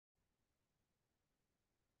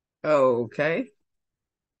Okay.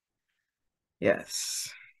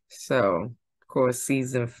 Yes. So, of course,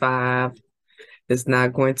 season 5 is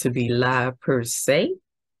not going to be live per se,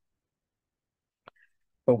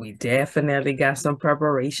 but we definitely got some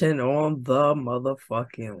preparation on the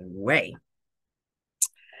motherfucking way.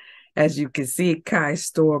 As you can see, Kai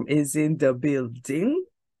Storm is in the building.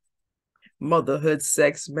 Motherhood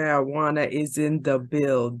Sex Marijuana is in the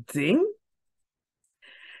building.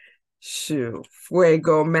 Shoot,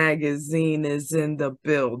 Fuego Magazine is in the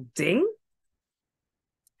building.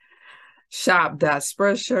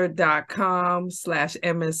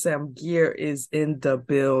 Shop.spreadshirt.com/MSM gear is in the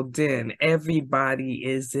building. Everybody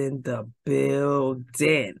is in the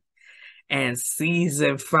building. And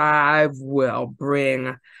season 5 will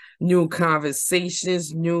bring new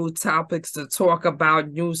conversations, new topics to talk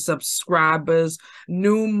about, new subscribers,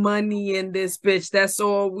 new money in this bitch. That's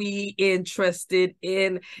all we interested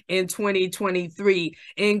in 2023.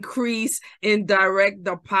 Increase in direct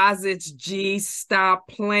deposits. G, stop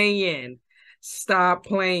playing. Stop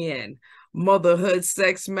playing.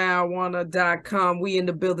 Motherhoodsexmarijuana.com. We in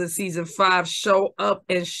the building, season 5. Show up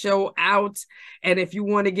and show out. And if you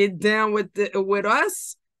want to get down with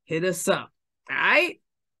us, hit us up. All right?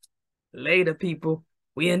 Later, people.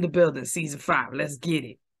 We in the building, season 5. Let's get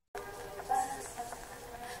it.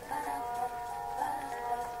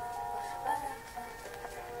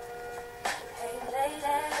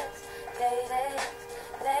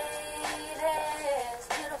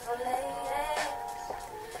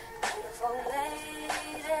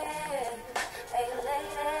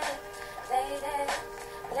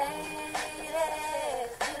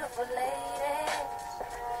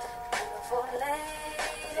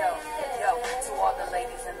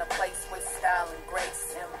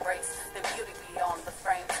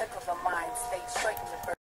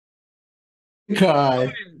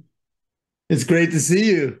 Kai, it's great to see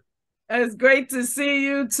you. It's great to see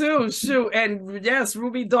you too. Shoot, and yes,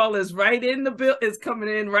 Ruby Doll is right in the bill. Is coming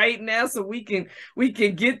in right now, so we can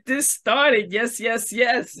get this started. Yes.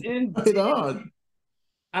 Right on.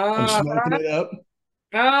 I'm smoking it up.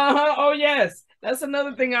 Oh yes, that's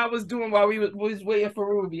another thing I was doing while we was waiting for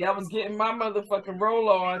Ruby. I was getting my motherfucking roll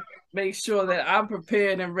on, make sure that I'm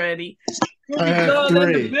prepared and ready. I have 3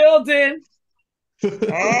 in the building.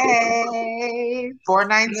 Hey,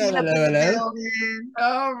 419 up in the building.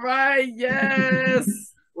 All right, yes.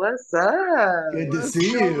 What's up? Good to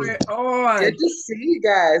see you. Good to see you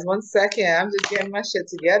guys. 1 second. I'm just getting my shit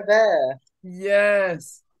together.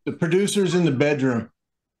 Yes. The producer's in the bedroom.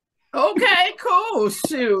 Okay, cool.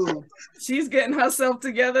 Shoot. She's getting herself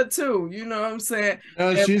together too. You know what I'm saying?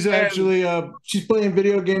 No, she's actually she's playing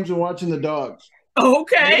video games and watching the dogs.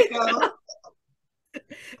 Okay.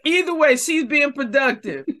 Either way, she's being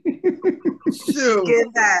productive. Shoot.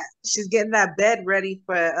 She's getting that bed ready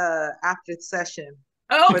for after session.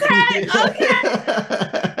 Okay.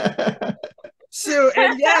 Shoot,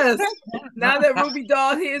 and yes, now that Ruby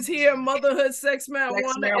Doll is here, Motherhood Sex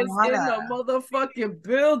Marijuana is in the motherfucking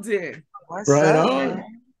building. Right on.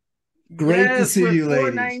 Great to see you,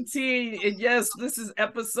 ladies. 419. And yes, this is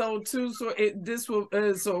episode 2. So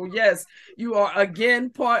yes, you are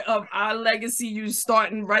again part of our legacy. You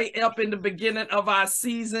starting right up in the beginning of our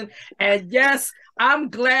season. And yes, I'm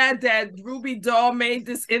glad that Ruby Doll made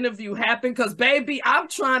this interview happen because, baby, I'm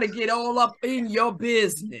trying to get all up in your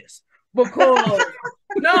business. Because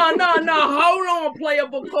no, hold on, player,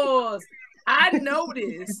 because I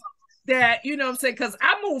noticed that, you know what I'm saying, because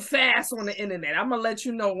I move fast on the internet. I'm gonna let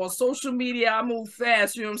you know, on social media I move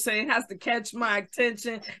fast, you know what I'm saying. It has to catch my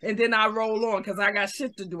attention and then I roll on because I got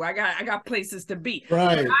shit to do. I got places to be.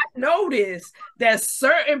 Right. I noticed that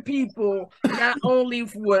certain people not only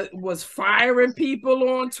was firing people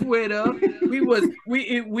on Twitter, I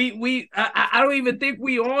don't even think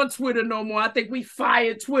we on Twitter no more. I think we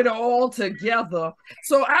fired Twitter altogether.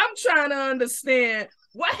 So I'm trying to understand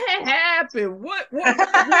what had happened?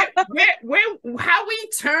 How we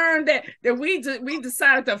turned that we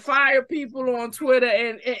decided to fire people on Twitter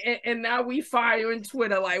and now we firing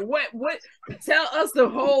Twitter. Like what? Tell us the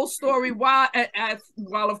whole story. While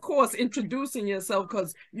of course introducing yourself,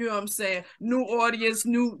 because you know what I'm saying, new audience,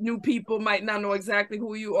 new people might not know exactly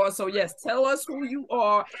who you are. So yes, tell us who you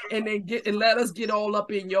are and then let us get all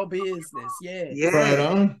up in your business. Yeah. Right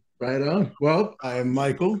on. Right on. Well, I am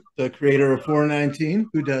Michael, the creator of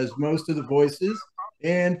 419, who does most of the voices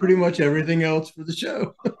and pretty much everything else for the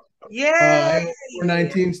show. Yeah. I have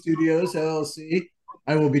 419 Studios, LLC.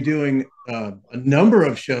 I will be doing a number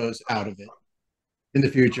of shows out of it in the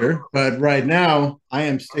future. But right now, I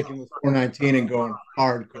am sticking with 419 and going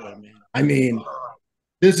hardcore, man. I mean,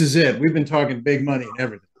 this is it. We've been talking big money and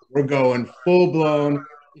everything. We're going full-blown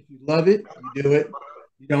if you love it, you do it.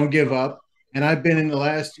 You don't give up. And I've been in the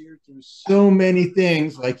last year through so many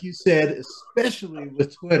things, like you said, especially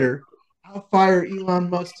with Twitter. I'll fire Elon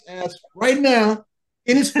Musk's ass right now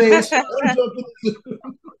in his face.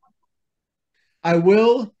 I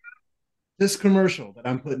will. This commercial that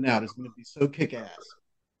I'm putting out is going to be so kick-ass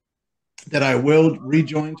that I will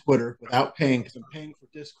rejoin Twitter without paying, because I'm paying for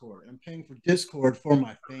Discord. I'm paying for Discord for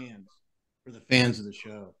my fans, for the fans of the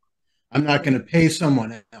show. I'm not going to pay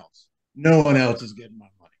someone else. No one else is getting my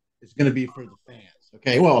money. It's going to be for the fans.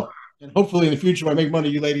 Okay. Well, and hopefully in the future I make money,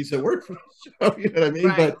 you ladies that work for the show. You know what I mean?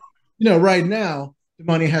 Right. But right now the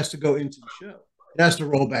money has to go into the show. It has to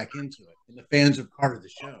roll back into it, and the fans are part of the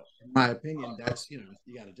show. In my opinion, that's you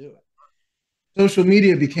got to do it. Social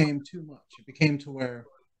media became too much. It became to where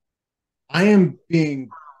I am being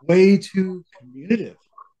way too communicative,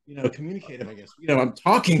 I guess. I'm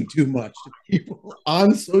talking too much to people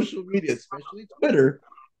on social media, especially Twitter,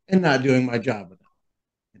 and not doing my job with them.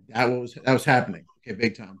 And that was happening. Okay,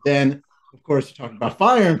 big time. Then, of course, we're talking about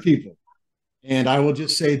firing people. And I will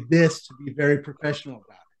just say this to be very professional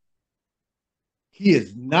about it. He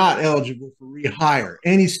is not eligible for rehire.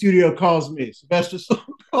 Any studio calls me, Sylvester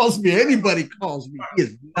calls me, anybody calls me, he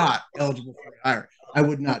is not eligible for rehire. I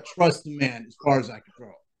would not trust the man as far as I could throw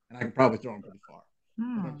him. And I can probably throw him pretty far.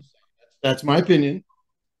 That's my opinion.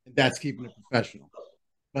 And that's keeping it professional.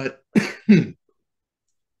 But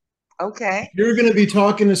okay. If you're going to be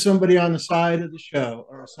talking to somebody on the side of the show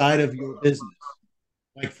or a side of your business,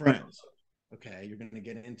 like friends, okay, you're going to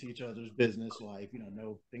get into each other's business life,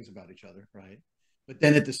 know things about each other, right? But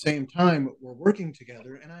then at the same time, we're working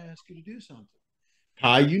together, and I ask you to do something.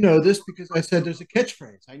 Kai, you know this because I said there's a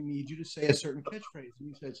catchphrase. I need you to say a certain catchphrase. And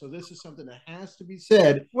you said, so this is something that has to be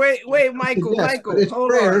said. Wait, Michael, yes,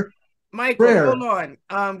 hold on. Michael, hold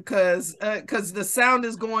on. Because the sound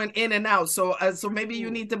is going in and out. So maybe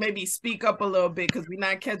you need to maybe speak up a little bit because we're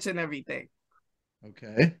not catching everything.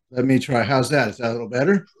 Okay, let me try. How's that? Is that a little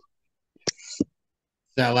better?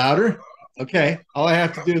 Is that louder? Okay, all I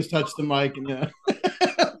have to do is touch the mic and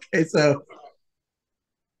Okay, so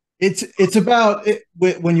it's about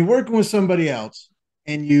when you're working with somebody else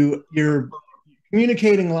and you're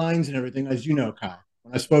communicating lines and everything, as you know, Kai.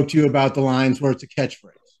 When I spoke to you about the lines where it's a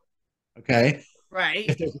catchphrase, okay, right?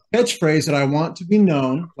 If there's a catchphrase that I want to be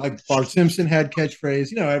known, like Bart Simpson had catchphrase,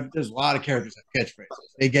 there's a lot of characters that have catchphrases.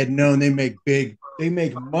 They get known, they make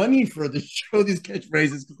money for the show. These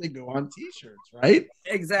catchphrases because they go on T-shirts, right?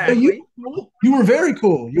 Exactly. You were very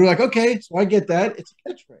cool. You were like, okay, so I get that. It's a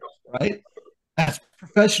catchphrase, right? That's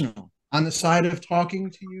professional. On the side of talking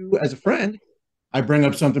to you as a friend, I bring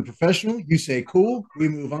up something professional. You say, cool, we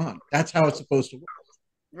move on. That's how it's supposed to work.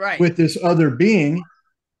 Right. With this other being,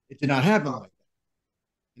 it did not happen like that.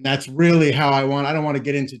 And that's really how I don't want to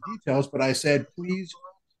get into details, but I said, please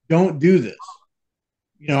don't do this.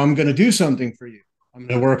 I'm going to do something for you. I'm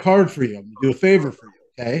going to work hard for you. I'm going to do a favor for you.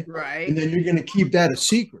 Okay. Right. And then you're going to keep that a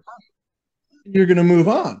secret. You're going to move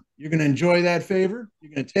on. You're going to enjoy that favor.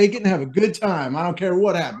 You're going to take it and have a good time. I don't care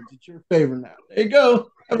what happens. It's your favor now. There you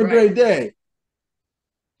go. Have a great day.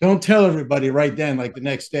 Don't tell everybody right then, like the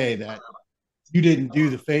next day, that you didn't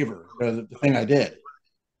do the favor, the thing I did.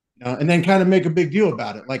 And then kind of make a big deal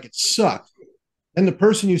about it, like it sucked. And the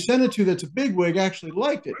person you sent it to that's a bigwig actually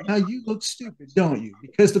liked it. Now you look stupid, don't you?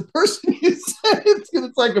 Because the person you sent it to,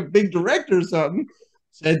 it's like a big director or something,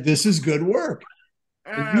 said, this is good work.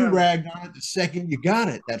 And you ragged on it the second you got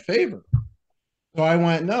it, that favor. So I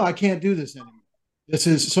went, no, I can't do this anymore. This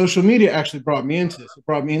is social media actually brought me into this. It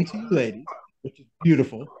brought me into you ladies, which is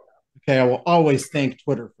beautiful. Okay, I will always thank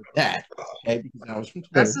Twitter for that. Okay, because I was from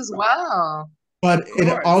Twitter. Us as well. But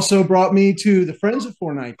it also brought me to the Friends of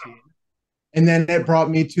 419. And then it brought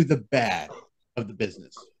me to the bad of the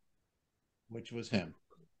business, which was him.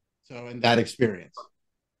 So in that experience.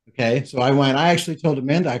 Okay. So I actually told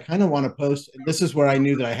Amanda, I kind of want to post. And this is where I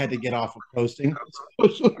knew that I had to get off of posting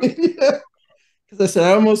social media. Because I said,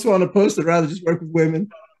 I almost want to post it, rather just work with women.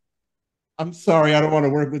 I'm sorry, I don't want to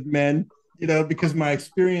work with men, because my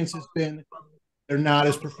experience has been they're not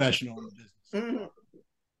as professional in the business. Mm-hmm.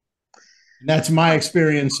 And that's my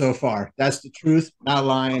experience so far. That's the truth, not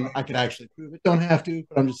lying. I could actually prove it. Don't have to,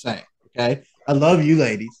 but I'm just saying. Okay. I love you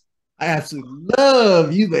ladies. I absolutely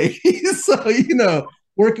love you ladies. So,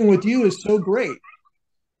 working with you is so great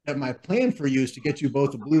that my plan for you is to get you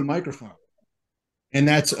both a blue microphone. And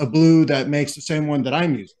that's a blue that makes the same one that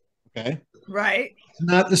I'm using. Okay. Right. It's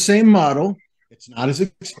not the same model. It's not as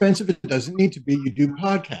expensive. It doesn't need to be. You do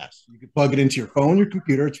podcasts. You can plug it into your phone, your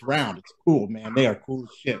computer. It's round. It's cool, man. They are cool as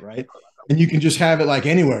shit, right? And you can just have it like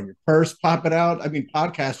anywhere in your purse, pop it out. I mean,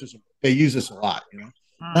 podcasters, they use this a lot,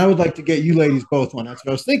 I would like to get you ladies both on. That's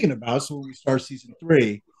what I was thinking about. So when we start season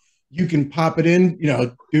 3, you can pop it in,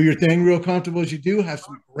 do your thing real comfortable as you do, have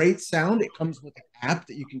some great sound. It comes with an app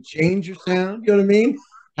that you can change your sound, you know what I mean?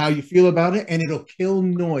 How you feel about it, and it'll kill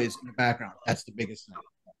noise in the background. That's the biggest thing.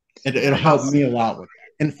 It'll help me a lot with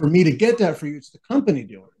that. And for me to get that for you, it's the company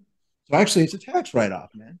doing it. So actually, it's a tax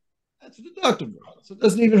write-off, man. That's a deductible. So it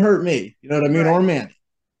doesn't even hurt me. You know what I mean? Right. Or Mandy.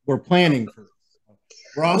 We're planning for this.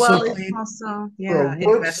 We're also planning for a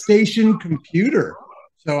workstation computer.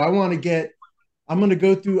 So I'm going to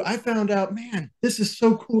go through. I found out, man, this is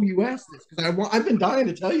so cool you asked this, because I've been dying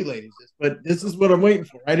to tell you ladies this, but this is what I'm waiting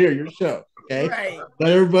for right here, your show. Okay. Right.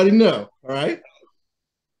 Let everybody know. All right.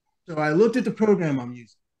 So I looked at the program I'm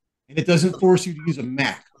using, and it doesn't force you to use a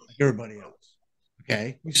Mac like everybody else.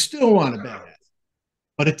 Okay. You still want a badass,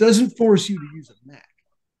 but it doesn't force you to use a Mac.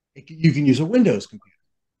 You can use a Windows computer.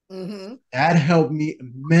 Mm-hmm. That helped me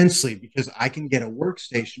immensely, because I can get a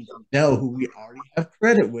workstation from Dell, who we already have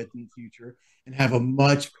credit with in the future, and have a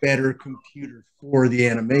much better computer for the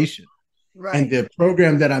animation. Right. And the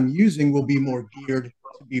program that I'm using will be more geared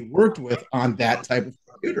to be worked with on that type of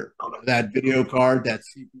computer. That video card, that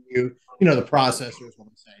CPU, the processor is what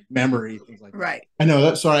I'm saying, memory, things like that. Right. I know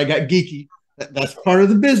that. Sorry, I got geeky. That's part of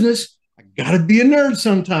the business. I got to be a nerd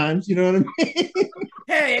sometimes. You know what I mean?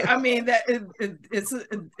 Hey, I mean that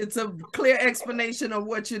it's a clear explanation of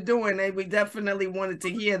what you're doing, and we definitely wanted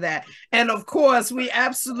to hear that. And of course, we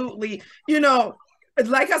absolutely,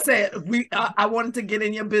 like I said, I wanted to get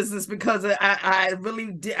in your business because I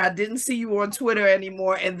really didn't see you on Twitter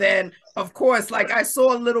anymore, and then of course, like I saw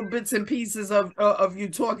little bits and pieces of you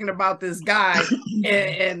talking about this guy,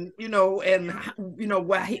 and what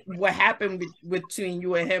happened between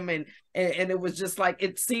you and him, and it was just like,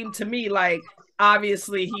 it seemed to me like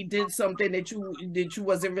obviously he did something that you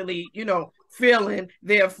wasn't really feeling,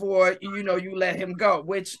 therefore you let him go,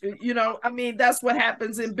 which I mean, that's what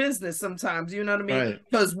happens in business sometimes, you know what I mean?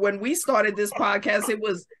 Because when we started this podcast, it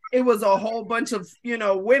was a whole bunch of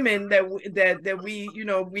women that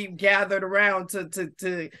we gathered around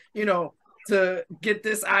to get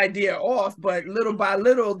this idea off, but little by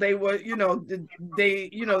little they were they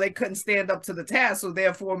couldn't stand up to the task, so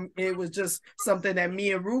therefore it was just something that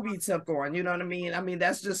me and Ruby took on, you know what I mean?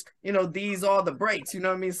 That's just these are the breaks, you know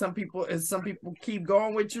what I mean? Some people keep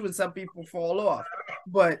going with you and some people fall off,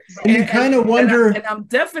 but you kind of wonder, and I'm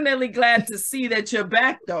definitely glad to see that you're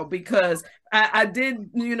back though, because I did,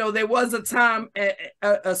 there was a time,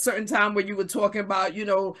 a certain time where you were talking about,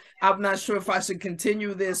 I'm not sure if I should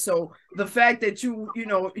continue this. So the fact that you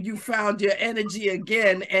found your energy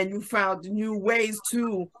again, and you found new ways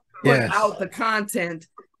to put out the content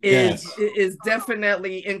is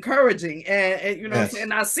definitely encouraging. And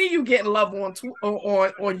and I see you getting love on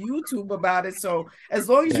YouTube about it. So as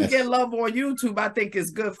long as you get love on YouTube, I think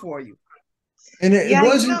it's good for you. And it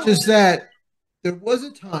wasn't just that. There was a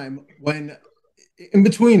time when, in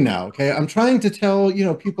between now, okay, I'm trying to tell,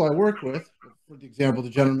 people I work with, for the example, the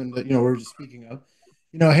gentleman that, we were just speaking of,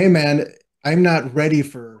 hey, man, I'm not ready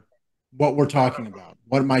for what we're talking about.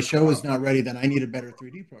 What my show is not ready, then I need a better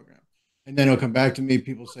 3D program. And then it'll come back to me.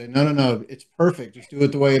 People say, no, it's perfect. Just do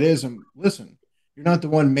it the way it is. And listen, you're not the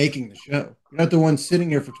one making the show. You're not the one sitting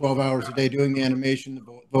here for 12 hours a day doing the animation, the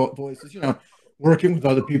voices, working with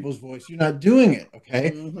other people's voice. You're not doing it, okay?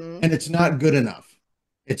 Mm-hmm. And it's not good enough.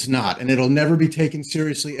 It's not. And it'll never be taken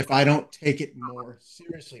seriously if I don't take it more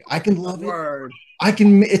seriously. I can love it.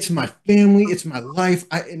 It's my family. It's my life.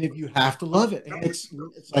 And if you have to love it. And it's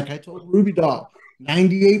like I told Ruby Doll,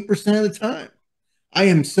 98% of the time, I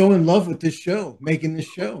am so in love with this show, making this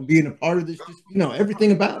show, being a part of this, just,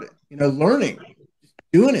 everything about it, learning, just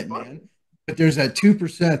doing it, man. But there's that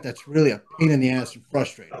 2% that's really a pain in the ass and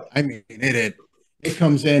frustrating. I mean, it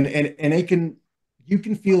comes in and you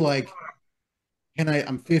can feel like,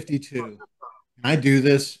 I'm 52. Can I do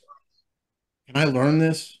this? Can I learn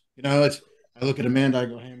this? I look at Amanda, I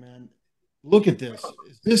go, hey man, look at this.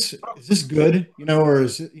 Is this good? Or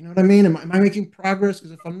is it, what I mean? Am I making progress?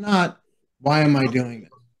 Because if I'm not, why am I doing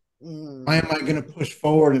this? Why am I going to push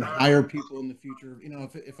forward and hire people in the future?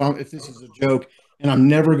 If this is a joke and I'm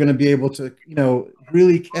never going to be able to,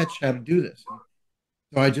 really catch how to do this.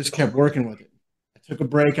 So I just kept working with it. I took a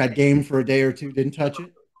break. I gamed for a day or two, didn't touch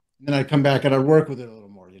it. And then I'd come back and I'd work with it a little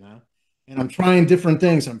more, and I'm trying different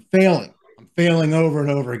things. I'm failing over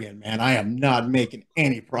and over again, man. I am not making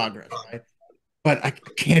any progress, right? But I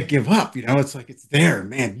can't give up. It's like, it's there,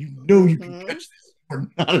 man. You can catch this. You're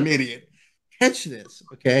not an idiot. Catch this,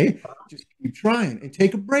 okay? Just keep trying and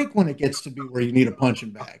take a break when it gets to be where you need a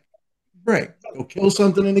punching bag. Break. Go kill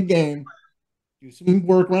something in the game. Do some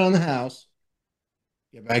work around the house.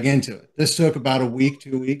 get back into it. This took about a week,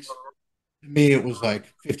 2 weeks. To me, it was like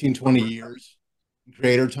 15, 20 years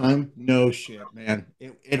creator time. No shit, man.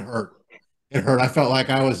 It hurt. It hurt. I felt like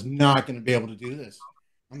I was not going to be able to do this.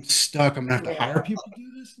 I'm stuck. I'm going to have to hire people to do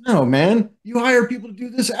this. No, man. You hire people to do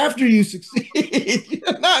this after you succeed,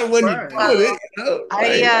 not when you're doing it. You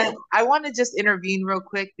know? I want to just intervene real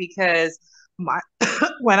quick because my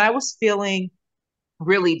when I was feeling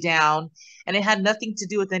really down, and it had nothing to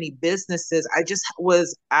do with any businesses. I just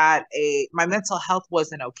was at my mental health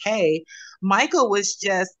wasn't okay. Michael was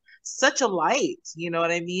just such a light, you know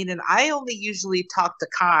what I mean? And I only usually talk to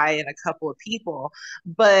Kai and a couple of people,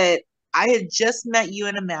 but I had just met you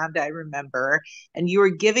and Amanda, I remember, and you were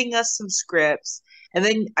giving us some scripts. And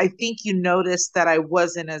then I think you noticed that I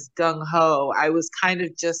wasn't as gung ho. I was kind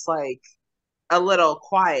of just like a little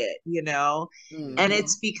quiet, you know? Mm-hmm. And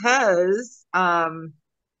it's because,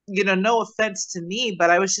 you know, no offense to me, but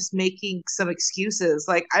I was just making some excuses.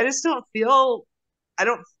 Like, I don't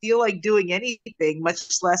feel like doing anything, much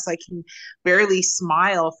less I can barely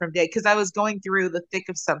smile from day, because I was going through the thick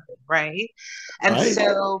of something, right? And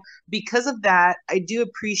so because of that, I do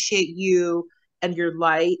appreciate you and your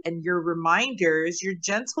light and your reminders, your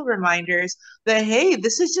gentle reminders that, hey,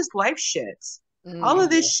 this is just life shit. All of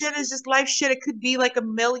this shit is just life shit. It could be like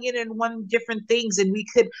 1,000,001 different things, and we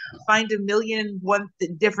could find 1,000,001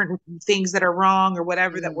 different things that are wrong or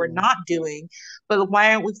whatever that we're not doing. But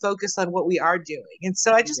why aren't we focused on what we are doing? And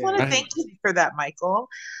so I just want to thank you for that, Michael.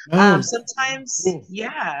 Sometimes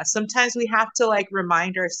we have to like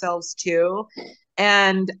remind ourselves too.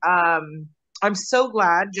 And I'm so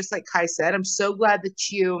glad, just like Kai said, I'm so glad that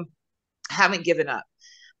you haven't given up.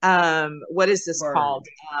 What is this called?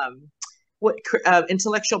 What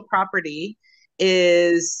intellectual property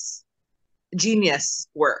is genius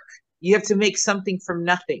work. You have to make something from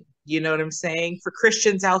nothing. You know what I'm saying? For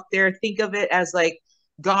Christians out there, think of it as like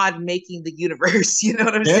God making the universe. You know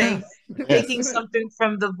what I'm saying? Taking something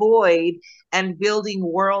from the void and building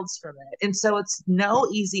worlds from it. And so it's no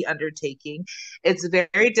easy undertaking. It's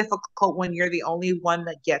very difficult when you're the only one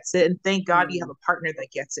that gets it. And thank God you have a partner that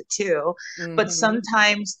gets it too. But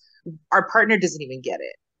sometimes our partner doesn't even get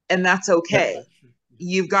it. And that's okay.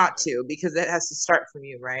 You've got to, because it has to start from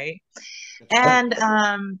you, right? And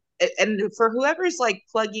for whoever's like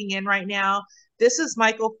plugging in right now, this is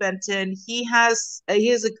Michael Fenton. He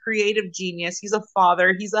is a creative genius. He's a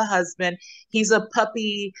father. He's a husband. He's a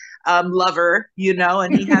puppy lover, you know,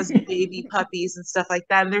 and he has baby puppies and stuff like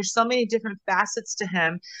that. And there's so many different facets to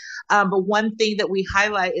him. But one thing that we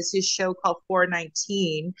highlight is his show called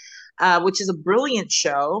 419, which is a brilliant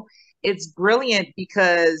show. It's brilliant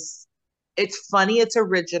because it's funny, it's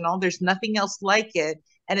original, there's nothing else like it,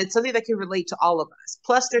 and it's something that can relate to all of us.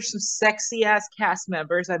 Plus, there's some sexy ass cast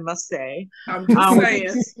members, I must say. I'm just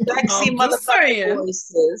saying. Sexy motherfucking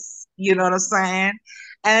voices. You know what I'm saying?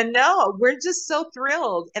 And no, we're just so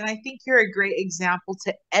thrilled. And I think you're a great example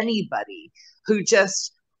to anybody who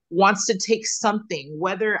just wants to take something,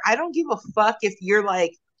 whether, I don't give a fuck if you're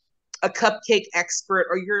like a cupcake expert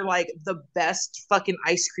or you're like the best fucking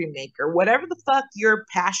ice cream maker, whatever the fuck you're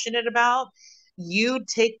passionate about, you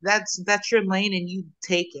take that's your lane and you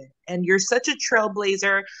take it. And you're such a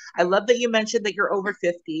trailblazer. I love that you mentioned that you're over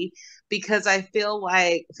 50, because I feel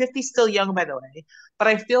like 50's still young, by the way, but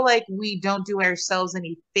I feel like we don't do ourselves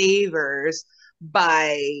any favors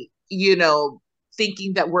by, you know,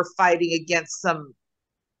 thinking that we're fighting against some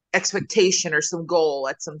expectation or some goal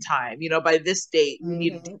at some time, you know, by this date we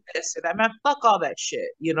need to do this or that. Man, fuck all that shit,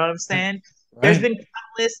 you know what I'm saying? There's been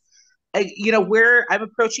countless, you know, I'm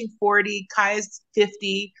approaching 40, Kai's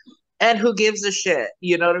 50, and who gives a shit,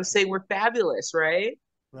 you know what I'm saying? We're fabulous, right?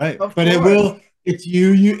 But it's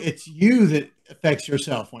you that affects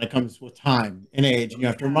yourself when it comes with time and age, and you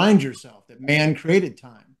have to remind yourself that man created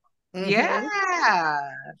time. Yeah.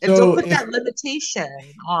 And don't put that limitation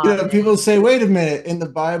on. You know, people say, wait a minute, in the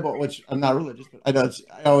Bible, which I'm not religious, but I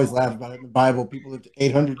always laugh about it. In the Bible, people lived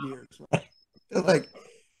 800 years, right? They're like,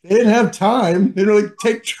 they didn't have time. They didn't really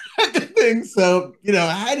take track of things. So, you know,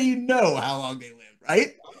 how do you know how long they lived,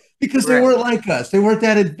 right? Because they weren't like us. They weren't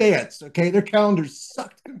that advanced, okay? Their calendars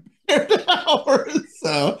sucked compared to ours.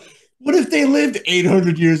 So what if they lived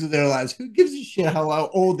 800 years of their lives? Who gives a shit how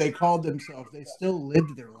old they called themselves? They still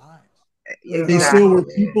lived their lives. Exactly. They still were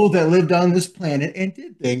people that lived on this planet and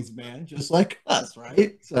did things, man, just like us,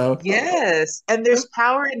 right? So yes, and there's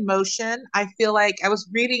power in motion. I feel like I was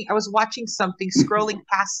watching something, scrolling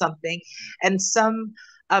past something, and some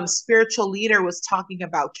spiritual leader was talking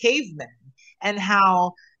about cavemen and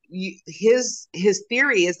how, his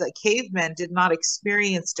theory is that cavemen did not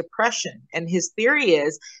experience depression, and his theory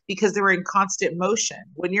is because they were in constant motion.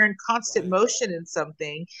 When you're in constant motion in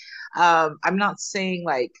something, I'm not saying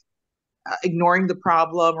like ignoring the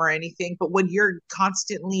problem or anything, but when you're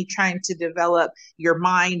constantly trying to develop your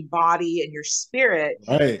mind, body, and your spirit,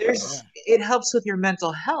 it helps with your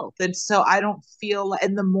mental health. And so I don't feel,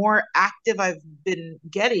 and the more active I've been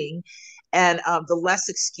getting, and the less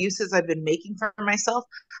excuses I've been making for myself,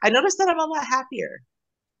 I noticed that I'm a lot happier.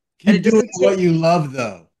 Keep doing what you love,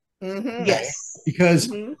 though. Mm-hmm. Yes. Because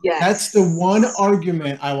that's the one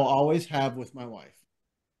argument I will always have with my wife.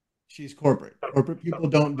 She's corporate. Corporate people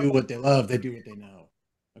don't do what they love. They do what they know.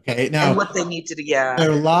 Okay. Now, and what they need to do. Yeah.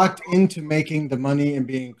 They're locked into making the money and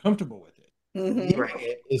being comfortable with it.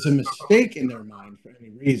 It is a mistake in their mind for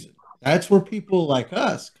any reason. That's where people like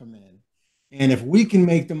us come in. And if we can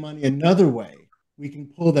make the money another way, we can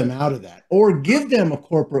pull them out of that or give them a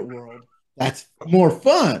corporate world that's more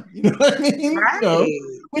fun. You know what I mean? Right. You know,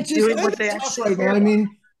 which is what they actually right now. I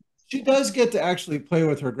mean, she does get to actually play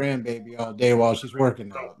with her grandbaby all day while she's working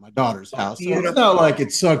now at my daughter's house. So it's not like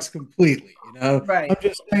it sucks completely, you know? Right. I'm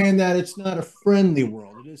just saying that it's not a friendly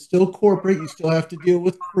world. It is still corporate. You still have to deal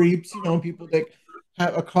with creeps, you know, people that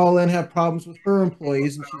have a call in, have problems with her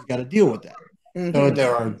employees, and she's got to deal with that. So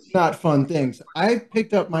there are not fun things. I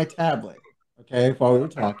picked up my tablet, okay, while we were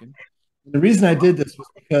talking. And the reason I did this was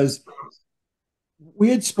because we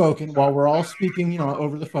had spoken while we're all speaking, you know,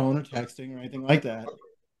 over the phone or texting or anything like that.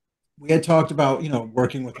 We had talked about, you know,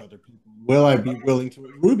 working with other people. Will I be willing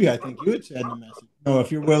to? Ruby, I think you had said in the message, no, if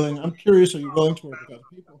you're willing, I'm curious, are you willing to work with other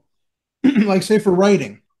people? Like, say, for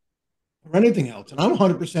writing or anything else. And I'm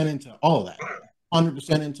 100% into all of that.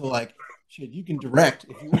 100% into like, shit, you can direct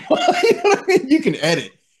if you want. You know what I mean? You can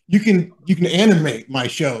edit. You can animate my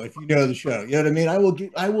show if you know the show. You know what I mean?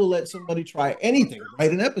 I will let somebody try anything,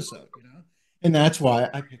 write an episode, you know? And that's why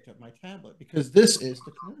I picked up my tablet, because this is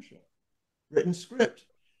the commercial written script.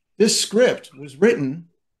 This script was written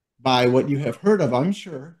by what you have heard of, I'm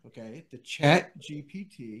sure, okay, the Chat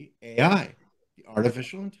GPT AI, the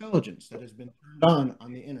artificial intelligence that has been turned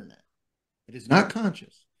on the internet. It is not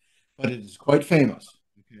conscious, but it is quite famous.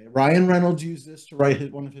 Okay? Ryan Reynolds used this to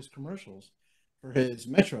write one of his commercials for his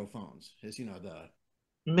Metro phones, his, you know, the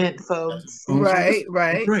Mint phones. Right.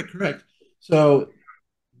 Correct. So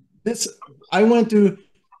this, I went through,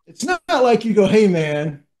 it's not like you go, hey,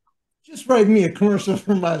 man, just write me a commercial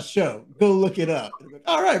for my show. Go look it up. Like,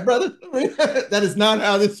 all right, brother. I mean, that is not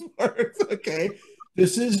how this works. Okay.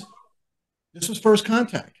 This was first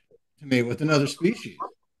contact to me with another species.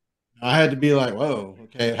 I had to be like, whoa,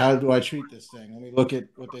 okay, how do I treat this thing? Let me look at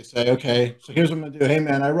what they say. Okay, so here's what I'm gonna do. Hey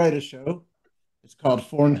man, I write a show. It's called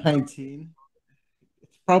 419.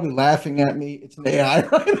 It's probably laughing at me. It's an AI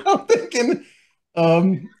right now. I'm thinking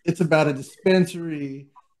it's about a dispensary.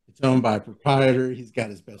 It's owned by a proprietor. He's got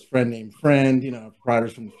his best friend named Friend, you know,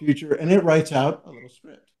 proprietors from the future. And it writes out a little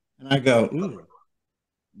script. And I go, ooh,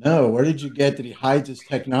 no, where did you get that he hides his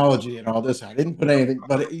technology and all this? I didn't put anything,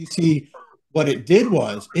 but you see, what it did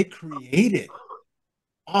was it created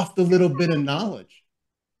off the little bit of knowledge.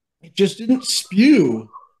 It just didn't spew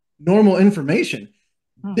normal information.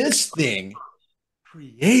 This thing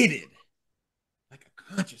created like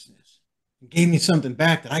a consciousness. Gave me something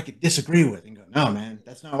back that I could disagree with and go, no, man,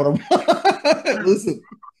 that's not what I want. Listen,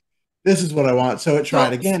 this is what I want. So it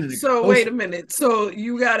tried again. And so wait a minute. So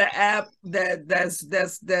you got an app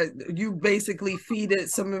that you basically feed it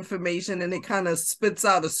some information and it kind of spits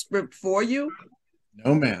out a script for you?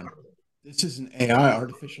 No, ma'am. This is an AI,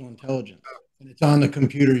 artificial intelligence, and it's on the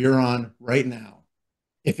computer you're on right now.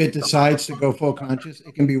 If it decides to go full conscious,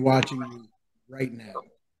 it can be watching you right now.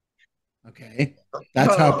 Okay?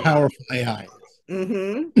 That's how powerful AI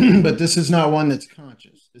is. But this is not one that's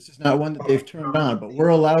conscious. This is not one that they've turned on. But we're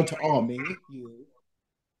allowed to all, me, you,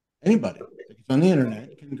 anybody that's on the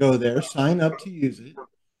internet can go there, sign up to use it.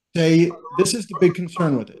 Say, this is the big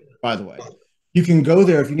concern with it, by the way. You can go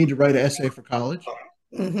there if you need to write an essay for college.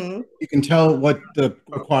 You can tell what the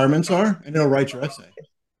requirements are, and it'll write your essay.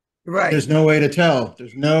 Right. There's no way to tell.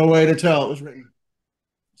 There's no way to tell it was written.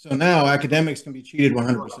 So now academics can be cheated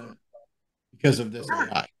 100% because of this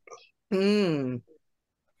AI.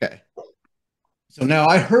 Okay. So now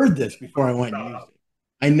I heard this before I went and used it.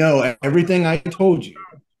 I know everything I told you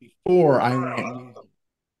before I went and used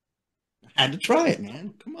it. I had to try it,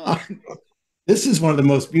 man. Come on. This is one of the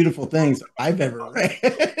most beautiful things I've ever read.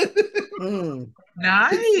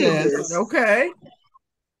 Nice. Okay.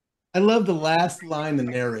 I love the last line the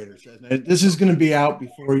narrator says. Now, this is going to be out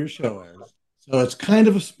before your show airs. So it's kind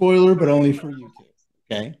of a spoiler, but only for you two.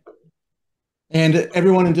 Okay. And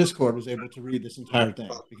everyone in Discord was able to read this entire thing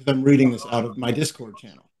because I'm reading this out of my Discord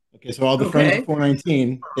channel. Okay, so all the friends of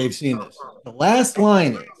 419, they've seen this. The last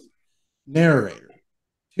line is, narrator,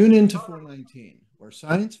 tune into 419, where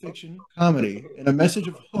science fiction, comedy, and a message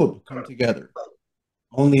of hope come together.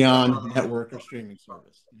 Only on network or streaming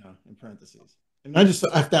service, in parentheses. And I just,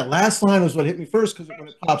 that last line was what hit me first, because when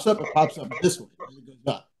it pops up this way, and it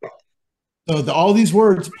goes up. So all these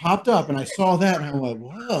words popped up, and I saw that, and I'm like,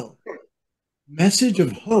 whoa, message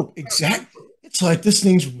of hope. Exactly. It's like this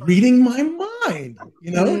thing's reading my mind,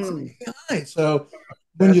 it's an AI. So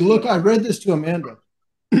when you look, I read this to Amanda,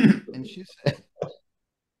 and she said,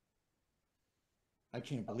 I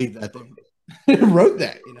can't believe that they wrote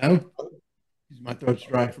that, my throat's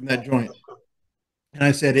dry from that joint. And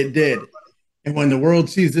I said, it did. And when the world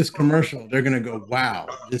sees this commercial, they're going to go, wow,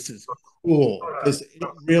 this is cool. Because it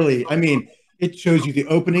really, it shows you the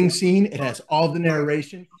opening scene. It has all the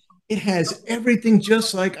narration. It has everything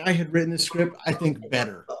just like I had written the script, I think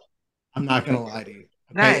better. I'm not going to lie to you.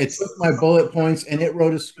 Okay? Nice. It took my bullet points and it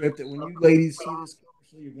wrote a script that when you ladies see this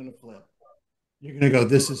commercial, you're going to flip. You're going to go,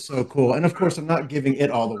 this is so cool. And of course, I'm not giving it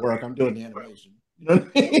all the work. I'm doing the animation. You know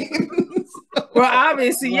what I mean? Well,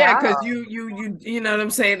 obviously, yeah, because you know what I'm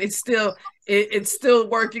saying. It's still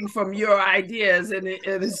working from your ideas, and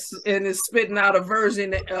it's spitting out a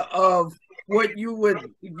version of what you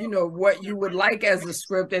would like as a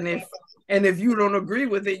script. And if you don't agree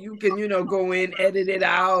with it, you can go in, edit it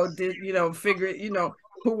out, figure it,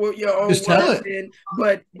 put your own words in.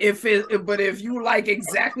 But if you like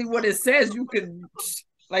exactly what it says, you could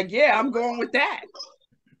I'm going with that.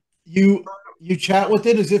 You chat with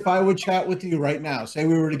it as if I would chat with you right now. Say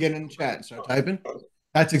we were to get in the chat and start typing.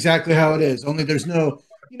 That's exactly how it is. Only there's no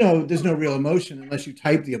real emotion unless you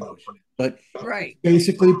type the emotion. But right,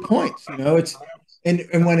 basically points. It's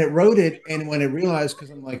and when it wrote it and when it realized,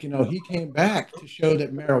 because I'm like, he came back to show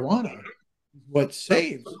that marijuana is what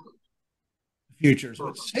saves the futures,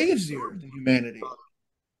 what saves the earth and humanity.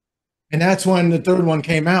 And that's when the third one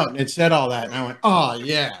came out and it said all that. And I went, oh,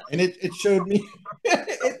 yeah. And it showed me,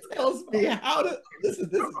 it tells me how to, this is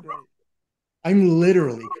great. I'm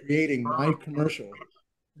literally creating my commercial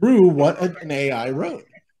through what an AI wrote.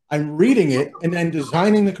 I'm reading it and then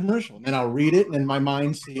designing the commercial. And then I'll read it and then my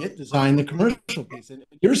mind see it, design the commercial piece. And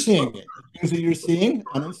you're seeing it. The things that you're seeing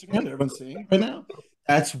on Instagram, that everyone's seeing right now,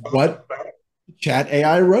 that's what the chat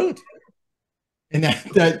AI wrote. And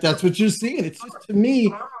that's what you're seeing. It's just, to me,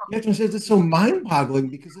 you have to say it's so mind-boggling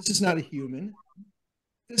because this is not a human.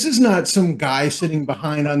 This is not some guy sitting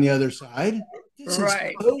behind on the other side. This is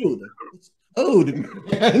code. It's code,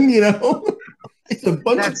 man, It's a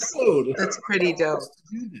bunch of code. That's pretty dope.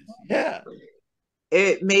 Yeah.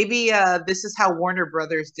 This is how Warner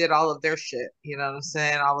Brothers did all of their shit. You know what I'm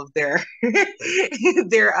saying? All of their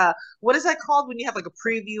what is that called when you have like a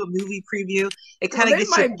movie preview? It kind of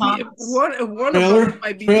gets you one of them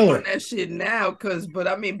might be doing that shit now, but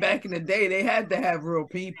back in the day they had to have real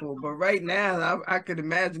people, but right now I could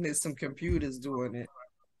imagine it's some computers doing it.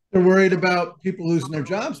 They're worried about people losing their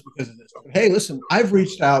jobs because of this. But hey, listen, I've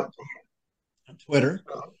reached out on Twitter.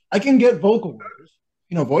 I can get vocal workers.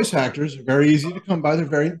 Voice actors are very easy to come by.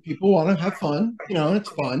 People want to have fun. It's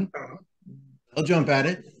fun. They'll jump at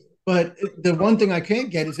it. But the one thing I can't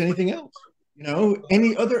get is anything else.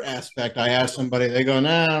 Any other aspect I ask somebody, they go,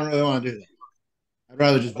 nah, I don't really want to do that. I'd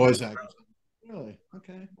rather just voice actors. Really?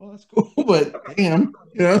 Okay. Well, that's cool. But damn,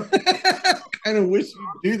 kind of wish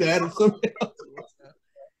you'd do that if somebody else.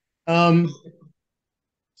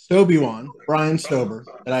 Stoby Brian Stober,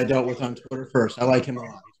 that I dealt with on Twitter first. I like him a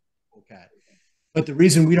lot. But the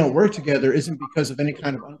reason we don't work together isn't because of any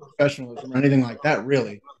kind of unprofessionalism or anything like that,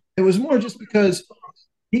 really. It was more just because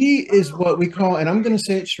he is what we call, and I'm going to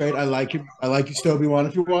say it straight, I like you, Stoby,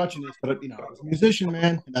 if you're watching this, but, he's a musician,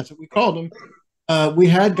 man, and that's what we called him. We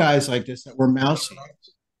had guys like this that were mousy.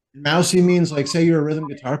 And mousy means, like, say you're a rhythm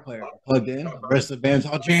guitar player, plugged in, the rest of the band's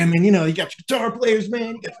all jamming, you got your guitar players,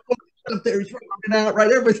 man, you got your up there, he's rocking it out,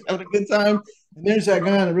 right? Everybody's having a good time. And there's that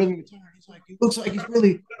guy on the rhythm guitar. He looks like he's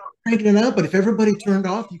really cranking it out, but if everybody turned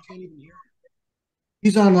off, you can't even hear him.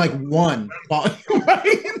 He's on like one volume,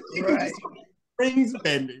 right? Strings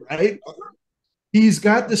bending, right? He's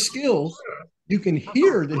got the skills. You can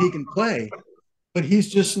hear that he can play, but he's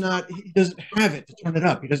just not. He doesn't have it to turn it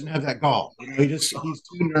up. He doesn't have that gall. He's too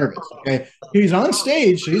nervous. Okay, he's on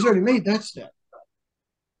stage, so he's already made that step,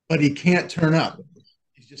 but he can't turn up.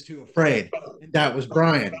 He's just too afraid. And that was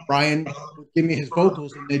Brian. Brian would give me his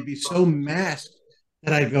vocals, and they'd be so masked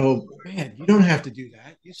that I go, man, you don't have to do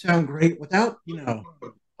that. You sound great without,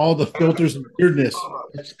 all the filters and weirdness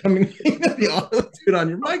that's coming the auto-tune on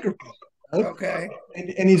your microphone. Okay.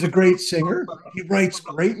 And he's a great singer. He writes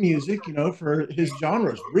great music, for his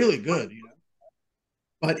genre is really good,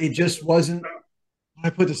 But it just wasn't. I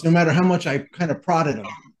put this. No matter how much I kind of prodded him,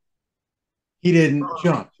 he didn't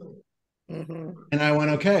jump. Mm-hmm. And I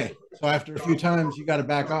went, okay. So after a few times, you got to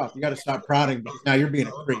back off. You got to stop prodding because now you're being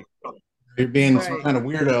a creep. You're being some kind of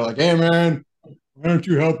weirdo. Like, hey man, why aren't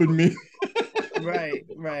you helping me? Right.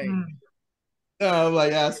 I'm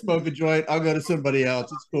like, yeah, smoke a joint. I'll go to somebody else.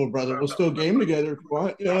 It's cool, brother. We'll still game together if you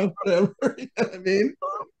want. Whatever. You know what I mean?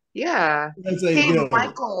 Yeah. That's how you Hey, do it.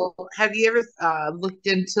 Michael, have you ever looked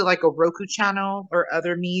into like a Roku channel or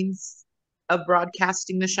other means of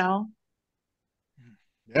broadcasting the show?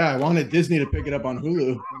 Yeah, I wanted Disney to pick it up on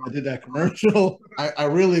Hulu when I did that commercial. I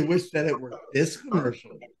really wish that it were this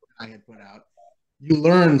commercial I had put out. You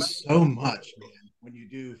learn so much, man, when you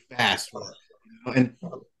do fast work. And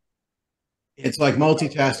it's like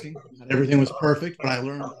multitasking. Not everything was perfect, but I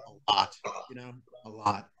learned a lot, a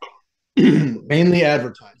lot. Mainly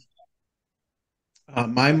advertising.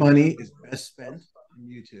 My money is best spent on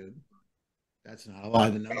YouTube. That's not a lie.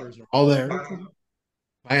 The numbers are all there.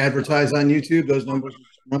 If I advertise on YouTube, those numbers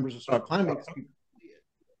will start climbing because people see it.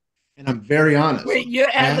 And I'm very honest. Wait,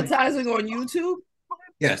 you're advertising on YouTube?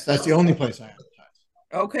 Yes, that's the only place I advertise.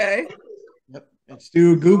 Okay. Yep. It's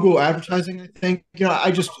through Google advertising, I think.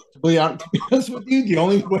 To be honest with you, the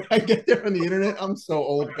only way I get there on the internet, I'm so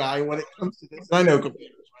old guy when it comes to this. I know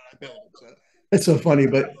computers, right? I build them, so it's so funny,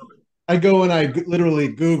 but I go and I literally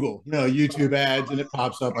Google, YouTube ads, and it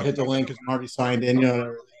pops up. I hit the link because I'm already signed in, and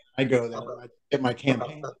everything. I go there and I get my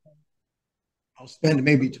campaign. I'll spend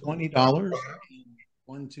maybe $20 in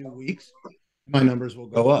 1-2 weeks. My numbers will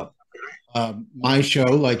go up. My show,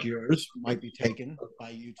 like yours, might be taken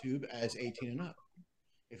by YouTube as 18 and up.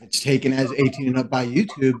 If it's taken as 18 and up by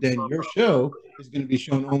YouTube, then your show is going to be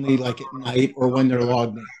shown only like at night or when they're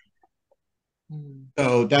logged in.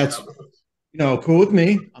 So that's cool with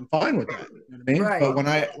me. I'm fine with that. You know what I mean? Right. But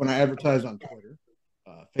when I advertise on Twitter,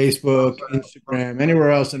 Facebook, Instagram,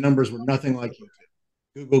 anywhere else, the numbers were nothing like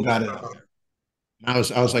YouTube. Google got it out there. And I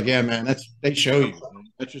was like, yeah, man, they show you.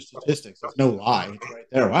 That's your statistics. It's no lie. It's right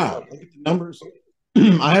there. Wow, look at the numbers.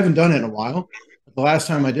 I haven't done it in a while. But the last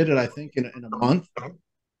time I did it, I think in a month, I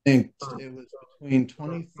think it was between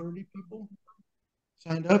 20, 30 people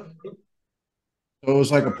signed up. So it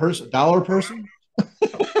was like $1 person.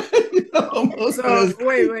 So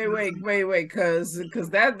wait, because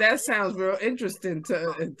that sounds real interesting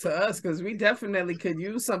to us because we definitely could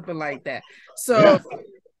use something like that. So. Yeah.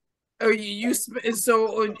 Was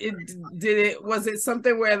it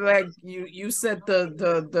something where like you set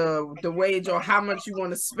the wage or how much you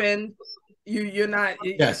want to spend? You're not.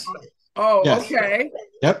 Yes. Oh, yes. Okay.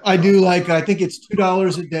 Yep, I do I think it's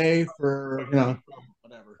 $2 a day for whatever.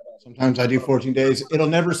 Sometimes I do 14 days. It'll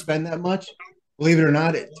never spend that much. Believe it or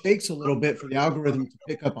not, it takes a little bit for the algorithm to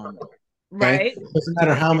pick up on that. Okay? Right. It doesn't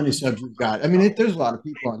matter how many subs you've got. I mean, there's a lot of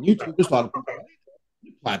people on YouTube. There's a lot of people on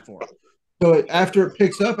the platform. So after it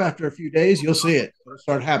picks up, after a few days, you'll see it. It'll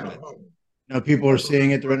start happening. People are seeing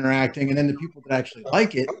it, they're interacting, and then the people that actually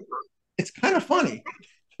like it, it's kind of funny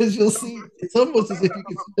because you'll see. It's almost as if you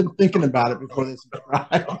can see them thinking about it before they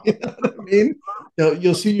subscribe. You know what I mean?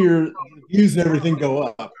 You'll see your views and everything go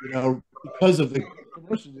up. Because of the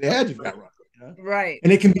commercials, the ads you've got running. Right.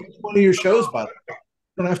 And it can be one of your shows, by the way. You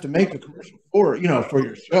don't have to make a commercial for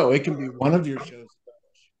your show. It can be one of your shows.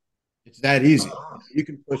 It's that easy. You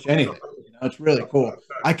can push anything. It's really cool.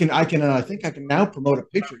 I think I can now promote a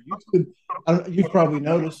picture. YouTube. You've probably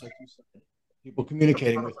noticed, like you said, people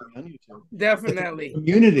communicating with me on YouTube. Definitely.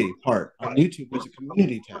 Community part on YouTube. There's a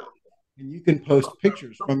community tab, and you can post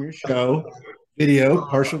pictures from your show,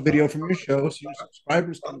 partial video from your show, so your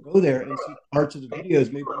subscribers can go there and see parts of the videos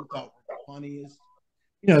maybe you thought were the funniest,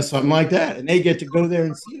 something like that, and they get to go there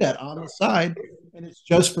and see that on the side, and it's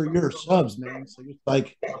just for your subs, man. So it's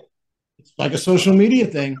like a social media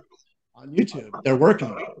thing on YouTube. They're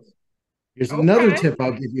working on it. Here's another tip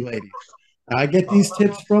I'll give you, ladies. I get these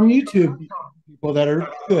tips from YouTube people that are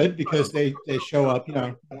good because they show up.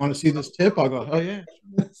 I want to see this tip. I'll go, oh yeah,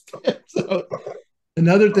 this tip. So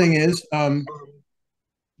another thing is,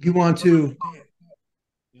 you want to.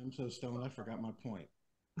 I'm so stoned. I forgot my point.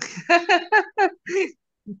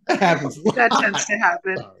 That happens. That tends to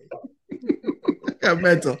happen. I got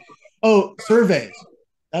mental. Oh, surveys.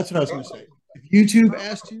 That's what I was going to say. If YouTube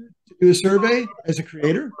asked you to do a survey as a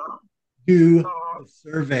creator, do a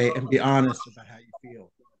survey and be honest about how you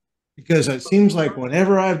feel. Because it seems like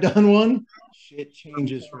whenever I've done one, shit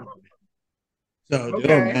changes for me. So do it,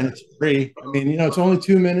 man. It's free. I mean, it's only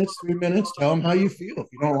 2 minutes, 3 minutes. Tell them how you feel. If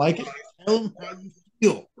you don't like it, tell them how you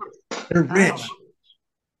feel. They're rich.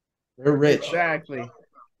 They're rich. Exactly.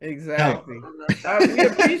 We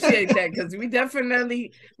appreciate that because we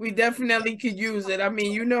definitely could use it. I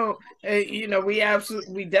mean,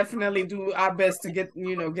 we definitely do our best to get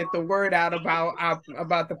the word out about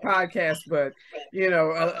the podcast, but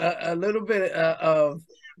a little bit of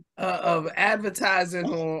advertising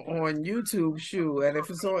on YouTube, shoe, and if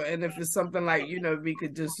it's something like we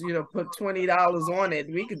could just put $20 on it,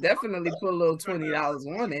 we could definitely put a little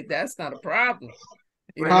 $20 on it. That's not a problem.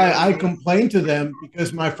 I complained to them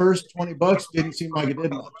because my first $20 didn't seem like it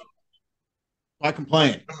did much. I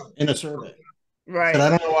complained in a survey. Right. I said, I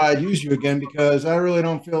don't know why I'd use you again because I really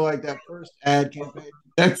don't feel like that first ad campaign.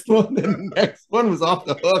 Next one, the next one was off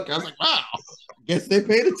the hook. I was like, wow, I guess they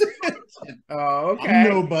paid attention. Oh, okay. I'm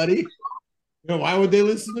nobody. Why would they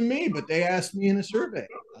listen to me? But they asked me in a survey.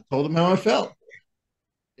 I told them how I felt.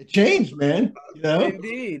 It changed, man.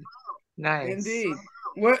 Indeed. Nice. Indeed.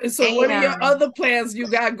 What are your other plans you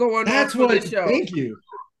got going on for the show? Thank you.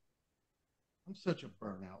 I'm such a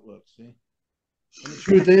burnout. Look, see. And the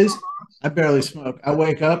truth is, I barely smoke. I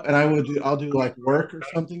wake up and I'll do like work or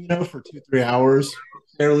something, for 2-3 hours,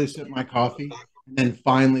 barely sip my coffee, and then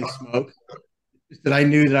finally smoke. Just that I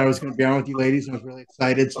knew that I was going to be on with you ladies and I was really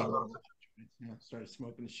excited, so I started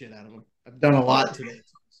smoking the shit out of them. I've done a lot today,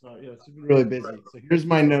 so it's been really busy. So here's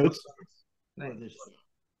my notes.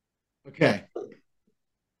 Okay.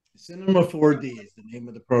 Cinema 4D is the name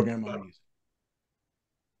of the program I'm using.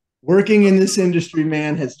 Working in this industry,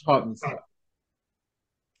 man, has taught me something.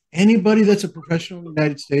 Anybody that's a professional in the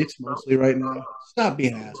United States, mostly right now, stop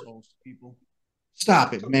being assholes to people.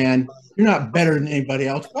 Stop it, man. You're not better than anybody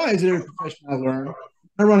else. Why is there a profession I learn?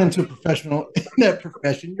 I run into a professional in that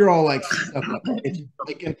profession. You're all like stuck up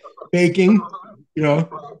baking,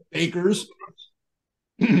 bakers.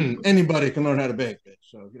 Anybody can learn how to bake, bitch.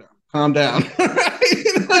 So, calm down.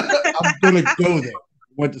 I'm going to go there.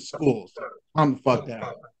 Went to school, so calm the fuck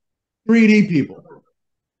down. 3D people.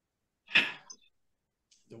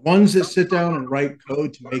 The ones that sit down and write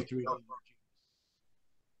code to make 3D.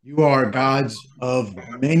 You are gods of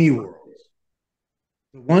many worlds.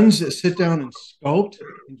 The ones that sit down and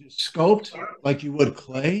just sculpt like you would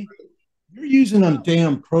clay, you're using a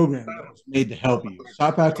damn program that was made to help you.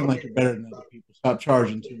 Stop acting like you're better than other people. Stop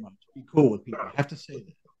charging too much. Be cool with people. I have to say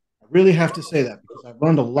that. I really have to say that because I've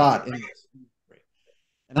learned a lot in this.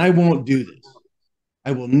 And I won't do this.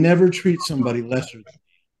 I will never treat somebody lesser than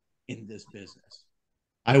me in this business.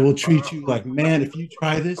 I will treat you like, man, if you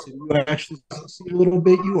try this and you actually succeed a little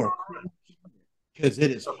bit, you are cool because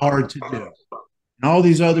it is hard to do. And all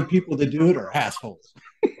these other people that do it are assholes.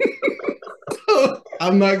 So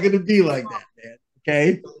I'm not going to be like that, man.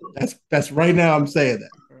 Okay? That's right now I'm saying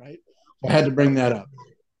that. All right? So I had to bring that up.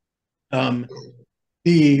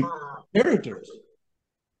 The characters,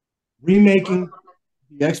 remaking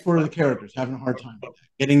the export of the characters, having a hard time with that.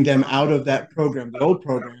 Getting them out of that program, the old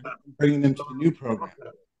program, and bringing them to the new program.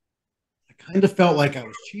 I kind of felt like I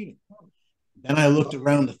was cheating. Then I looked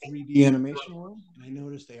around the 3D animation world, and I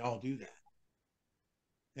noticed they all do that.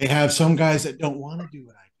 They have some guys that don't want to do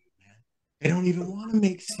what I do, man. They don't even want to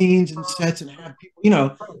make scenes and sets and have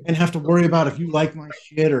people, and have to worry about if you like my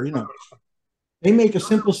shit or, They make a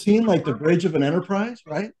simple scene like the bridge of an Enterprise,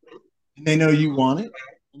 right? And they know you want it,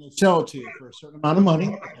 and they sell it to you for a certain amount of money.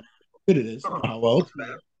 How good it is, how well it's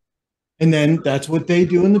made. And then that's what they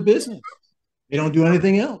do in the business. They don't do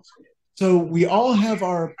anything else. So we all have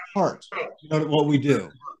our parts, what we do.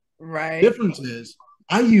 Right. The difference is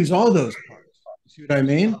I use all those parts. You see what I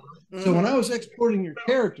mean? Mm-hmm. So when I was exporting your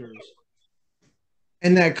characters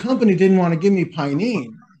and that company didn't want to give me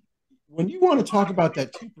Pinene, when you want to talk about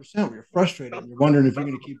that 2% where you're frustrated and you're wondering if you're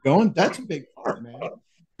going to keep going, that's a big part, man.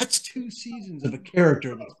 That's 2 seasons of a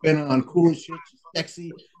character that's been on cool shit. She's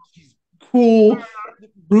sexy. She's cool.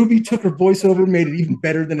 Ruby took her voiceover, made it even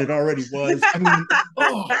better than it already was. I mean,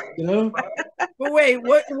 But wait,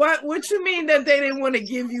 what you mean that they didn't want to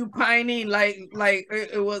give you Pinene? Like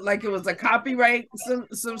it was a copyright,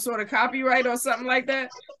 some sort of copyright or something like that?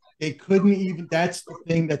 They couldn't even, that's the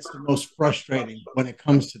thing that's the most frustrating when it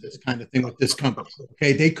comes to this kind of thing with this company.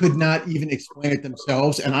 Okay, they could not even explain it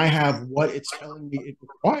themselves, and I have what it's telling me it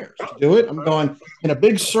requires to do it. I'm going in a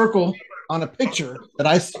big circle on a picture that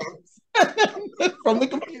I from the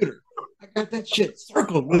computer. I got that shit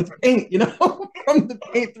circled with paint, from the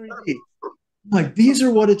Paint 3D. I'm like, these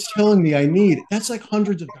are what it's telling me I need. That's like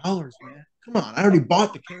hundreds of dollars, man. Come on, I already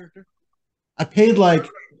bought the character. I paid like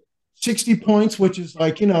 60 points, which is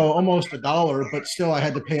like, almost $1, but still I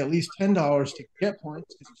had to pay at least $10 to get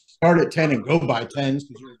points because you start at 10 and go buy 10s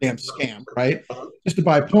because you're a damn scam, right? Just to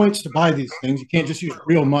buy points to buy these things. You can't just use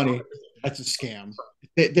real money. That's a scam.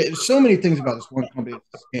 there's so many things about this one company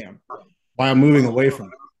that's a scam. Why I'm moving away from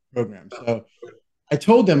the program. So I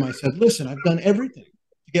told them, I said, listen, I've done everything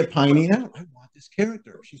to get Piney out. I want this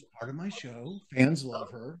character. She's part of my show. Fans love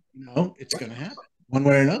her. You know, it's going to happen one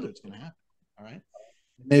way or another. It's going to happen. All right.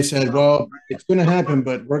 And they said, well, it's going to happen,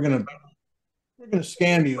 but we're going to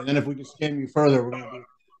scam you. And then if we can scam you further, we're going to do it.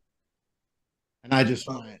 And I just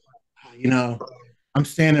went, you know, I'm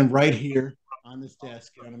standing right here on this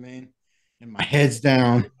desk, you know what I mean? And my head's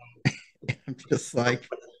down. And I'm just like,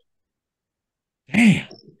 damn,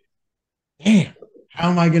 how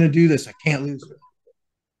am I going to do this? I can't lose her.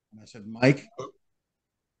 And I said, Mike,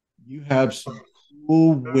 you have some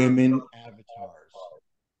cool women avatars,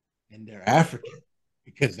 and they're African,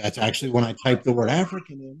 because that's actually when I type the word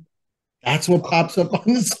African in, that's what pops up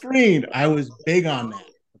on the screen. I was big on that.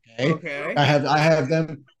 Okay. I have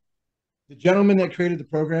them, the gentleman that created the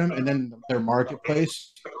program, and then their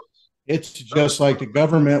marketplace. It's just like the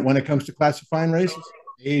government when it comes to classifying races.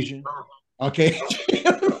 Asian, okay.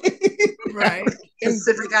 Right.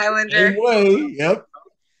 Pacific Islander. Way, yep.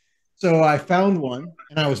 So I found one,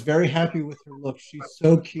 and I was very happy with her look. She's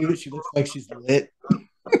so cute. She looks like she's lit.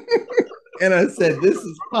 And I said, this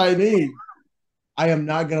is Piney. I am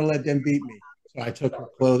not going to let them beat me. So I took her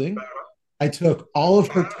clothing. I took all of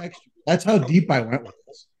her texture. That's how deep I went with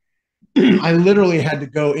this. I literally had to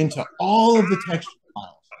go into all of the texture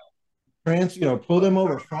files, pull them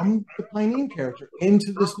over from the Piney character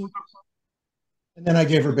into this new. And then I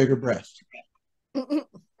gave her bigger breasts.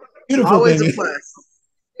 Beautiful always thing. A plus.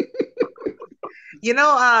 You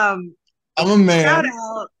know, I'm a man.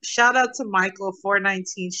 Shout out to Michael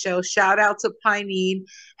 419 show. Shout out to Piney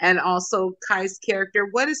and also Kai's character.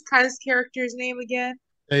 What is Kai's character's name again?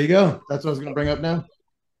 There you go. That's what I was going to bring up now.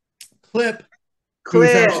 Clip. Who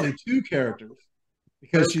is actually two characters,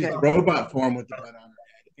 because she's the robot form with the bud on her head,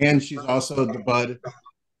 and she's also the bud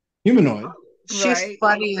humanoid. She's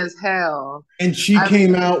funny as hell. And she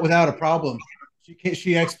came out without a problem.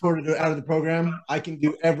 She exported it out of the program. I can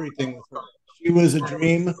do everything with her. She was a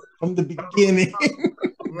dream from the beginning.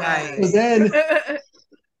 Right. So then,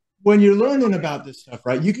 when you're learning about this stuff,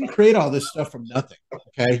 right, you can create all this stuff from nothing.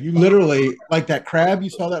 Okay, you literally, like that crab.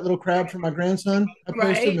 You saw that little crab from my grandson. I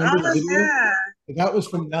posted. Remember the video? Yeah. That was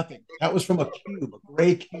from nothing. That was from a cube, a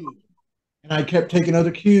gray cube. And I kept taking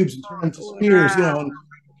other cubes and turning them to spears, you know.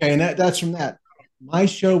 And that's from that. My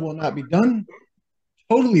show will not be done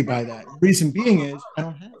totally by that. The reason being is I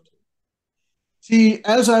don't have to. See,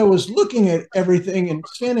 as I was looking at everything and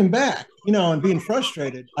standing back, you know, and being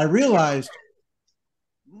frustrated, I realized,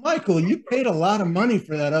 Michael, you paid a lot of money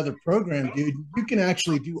for that other program, dude. You can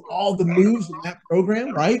actually do all the moves in that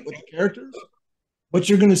program, right, with the characters. What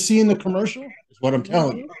you're going to see in the commercial is what I'm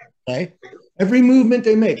telling you, okay? Every movement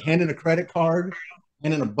they make, handing a credit card,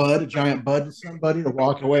 handing a giant bud to somebody to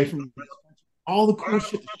walk away from, all the cool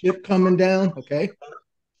shit, the ship coming down, okay?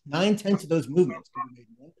 9/10 of those movements can be made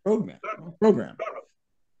in one program.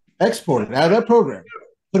 Exported out of that program,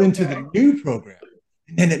 put into the new program,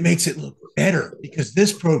 and then it makes it look better because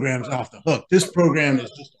this program's off the hook. This program is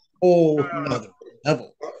just a whole another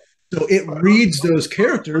level. So it reads those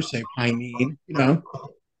characters, say Piney, you know.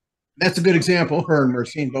 That's a good example. Her and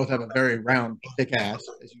Mercine both have a very round, thick ass,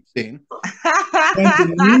 as you've seen.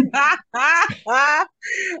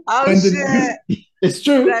 Shit. It's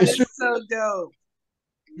true. It's true. So dope.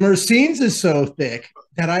 Mercine's is so thick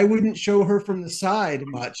that I wouldn't show her from the side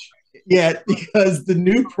much yet because the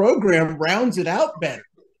new program rounds it out better.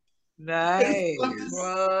 Nice.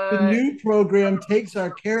 The new program takes our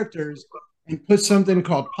characters and puts something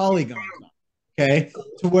called polygons on. Okay,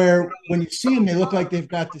 to where when you see them, they look like they've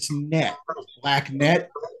got this net, black net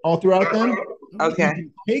all throughout them. Okay. You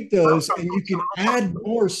can take those and you can add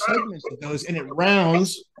more segments of those, and it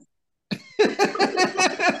rounds.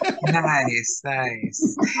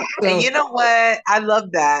 Nice. And you know what? I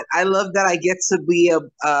love that. I get to be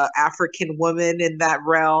a African woman in that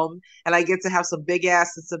realm, and I get to have some big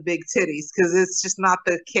ass and some big titties because it's just not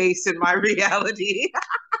the case in my reality.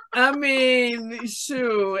 I mean,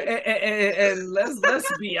 shoot, and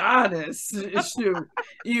let's be honest, shoot,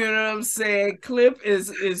 you know what I'm saying? Clip is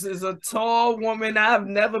a tall woman. I've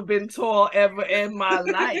never been tall ever in my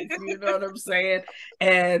life. You know what I'm saying?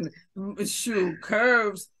 And shoot,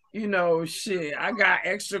 curves. You know, shit. I got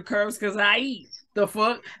extra curves because I eat. The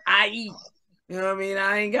fuck, I eat. You know what I mean?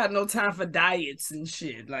 I ain't got no time for diets and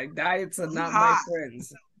shit. Like diets are not my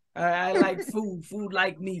friends. I like food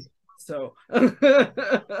like me. So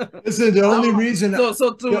this is the only reason.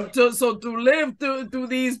 So to live through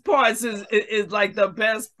these parts is like the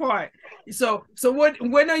best part. So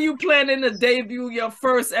when are you planning to debut your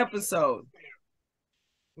first episode?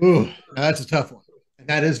 Ooh, that's a tough one. And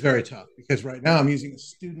That is very tough because right now I'm using a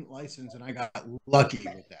student license and I got lucky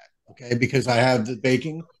with that. Okay. Because I have the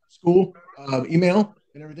baking school email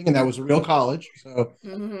and everything, and that was a real college. So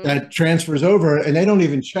that transfers over and they don't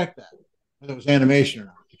even check that whether it was animation or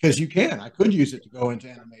not because you can. I could use it to go into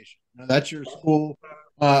animation. That's your school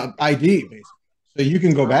ID basically. So you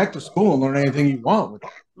can go back to school and learn anything you want with it.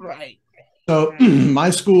 Right. So my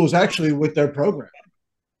school is actually with their program.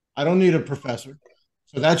 I don't need a professor.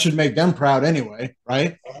 So that should make them proud anyway,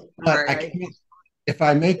 right? But I can't, if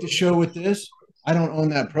I make the show with this, I don't own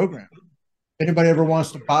that program. If anybody ever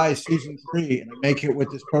wants to buy season 3 and I make it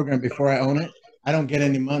with this program before I own it, I don't get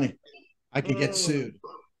any money. I could get sued.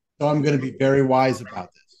 So I'm going to be very wise about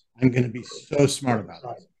this. I'm going to be so smart about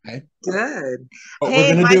this. Okay. Good. What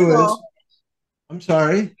we're going to do is, I'm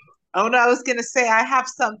sorry. Oh, no, I was going to say, I have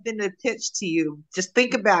something to pitch to you. Just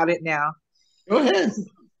think about it now. Go ahead.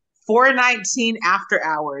 419 After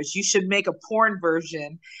Hours. You should make a porn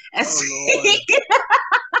version. And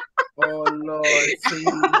Oh Lord!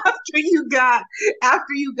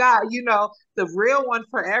 after you got, you know, the real one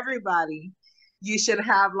for everybody, you should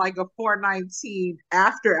have like a 419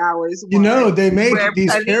 After Hours. You know, they make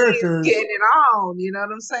these characters getting it on. You know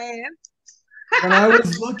what I'm saying? When I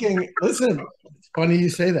was looking, listen, it's funny you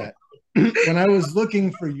say that. When I was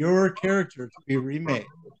looking for your character to be remade,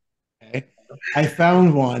 okay, I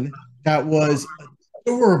found one that was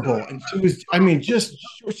adorable, and she was, I mean, she was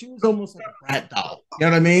almost like a brat doll. You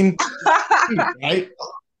know what I mean? Right?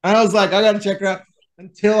 And I was like, I got to check her out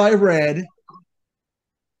until I read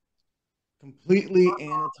completely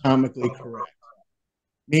anatomically correct,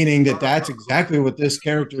 meaning that that's exactly what this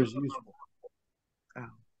character is used for.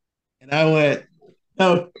 And I went,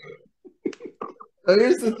 no. So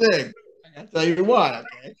here's the thing. I gotta tell you why,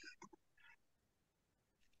 okay?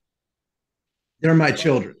 They're my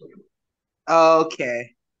children.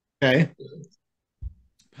 Okay. Okay.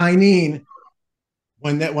 Pinene,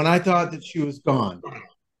 when I thought that she was gone,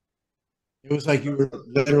 it was like you were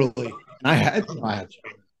literally, and I had children.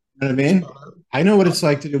 You know what I mean? I know what it's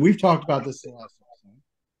like to do. We've talked about this in the last episode.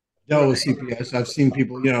 Dealt with CPS. I've seen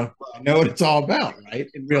people, you know, I know what it's all about, right?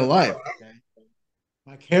 In real life. Okay.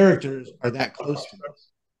 My characters are that close to me.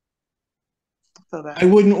 I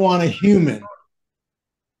wouldn't want a human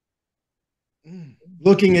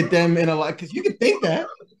looking at them in a light, because you can think that.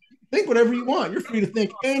 Think whatever you want. You're free to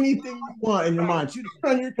think anything you want in your mind. You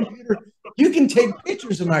can on your computer. You can take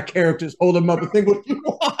pictures of my characters, hold them up, and think what you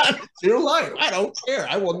want. It's your life. I don't care.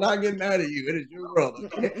 I will not get mad at you. It is your world.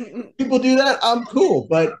 Okay? People do that. I'm cool.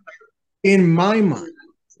 But in my mind,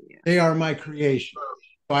 they are my creation.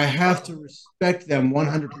 So I have to respect them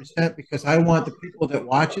 100% because I want the people that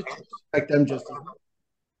watch it to respect them just as much.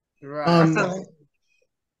 Right.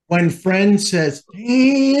 When friend says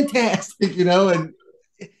fantastic, you know, and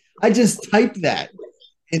I just type that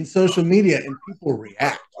in social media and people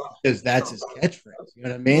react because that's his catchphrase. You know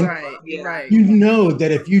what I mean? Right, right. You know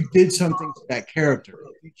that if you did something to that character,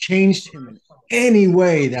 if you changed him in any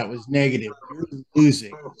way that was negative, you're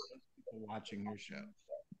losing people watching your show.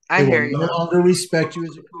 I hear you. They will no longer respect you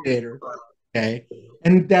as a creator. Okay.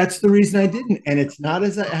 And that's the reason I didn't. And it's not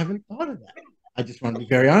as I haven't thought of that. I just want to be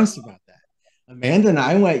very honest about that. Amanda and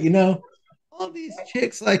I went, you know, all these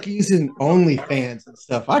chicks like using OnlyFans and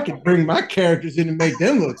stuff. I could bring my characters in and make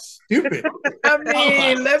them look stupid. I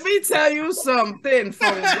mean, let me tell you something.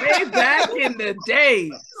 From way back in the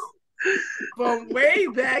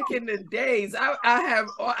days,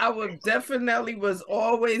 I was definitely was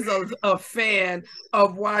always a fan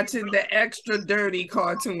of watching the extra dirty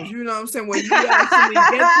cartoons. You know what I'm saying? When you actually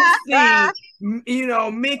get to see, you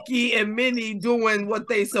know, Mickey and Minnie doing what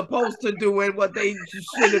they supposed to do and what they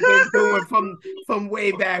should have been doing from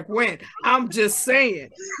way back when. I'm just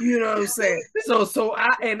saying, you know what I'm saying? So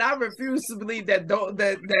I refuse to believe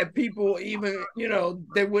that people even, you know,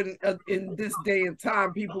 they wouldn't in this day and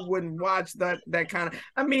time people wouldn't watch that kind of.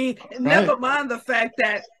 I mean, never mind the fact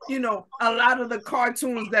that, you know, a lot of the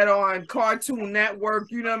cartoons that are on Cartoon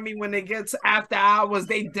Network, you know what I mean, when they get to after hours,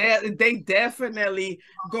 they definitely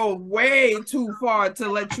go way too far to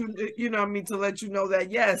let you, you know what I mean, to let you know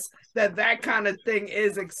that yes, that kind of thing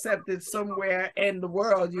is accepted somewhere in the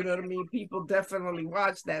world. You know what I mean? People definitely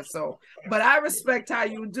watch that. So, but I respect how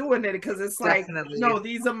you doing it because it's like, no,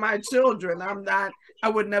 these are my children. I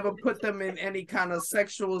would never put them in any kind of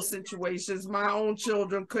sexual situations. My own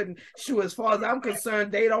children couldn't. Shoot, as far as I'm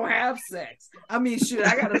concerned, they don't have sex. I mean, shoot,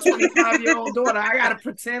 I got a 25-year-old daughter. I gotta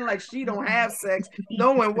pretend like she don't have sex,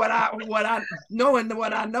 knowing what I know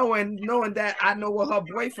and knowing that I know what her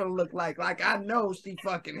boyfriend looked like. Like I know she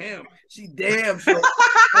fucking him. She damn sure.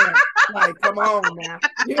 Like, come on now.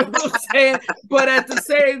 You know what I'm saying? But at the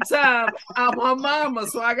same time, I'm her mama,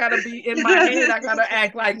 so I gotta be in my head. I gotta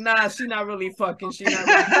act like, nah, she not really fucking. She not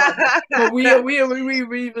really fucking. But we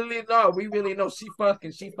really know. We really know she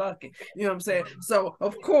fucking. She fucking. You know what I'm saying? So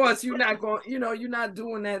of course you're not going. You know, you're not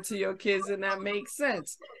doing that to your kids, and that makes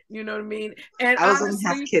sense. You know what I mean? And I was only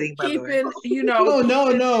half honestly, kidding, by the way. keeping, you know,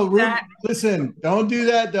 no. that. Listen, don't do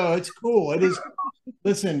that though. It's cool. It is.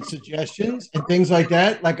 Listen, suggestions and things like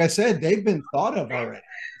that. Like I said, they've been thought of already.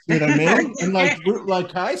 You know what I mean? And like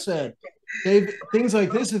Kai said, things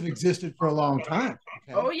like this have existed for a long time.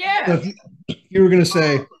 Okay? Oh yeah. So if you were going to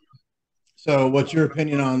say, so what's your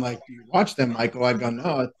opinion on, like, do you watch them, Michael? I'd go,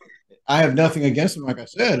 no, I have nothing against them. Like I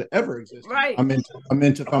said, ever existed. Right. I'm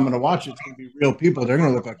into. If I'm going to watch it, it's going to be real people. They're going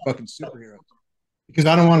to look like fucking superheroes because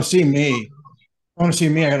I don't want to see me. I want to see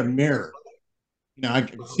me. I got a mirror. You know, I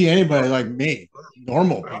can see anybody like me,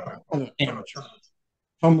 normal people, I'm an amateur.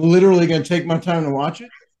 If I'm literally going to take my time to watch it,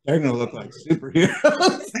 they're going to look like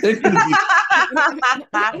superheroes. They're going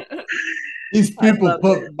to be. These people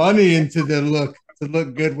put money into their look to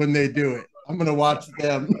look good when they do it. I'm going to watch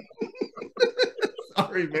them.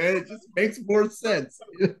 Sorry, man. It just makes more sense.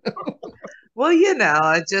 Well, you know,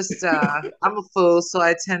 I just I'm a fool, so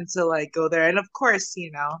I tend to like go there. And of course,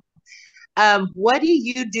 you know, what do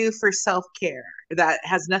you do for self-care that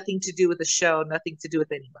has nothing to do with the show, nothing to do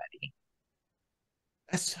with anybody?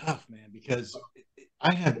 That's tough, man, because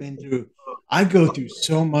I go through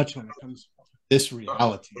so much when it comes to this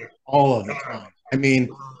reality all of the time. I mean,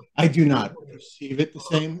 I do not perceive it the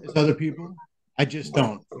same as other people. I just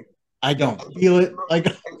don't. I don't feel it like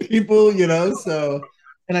people, you know, so,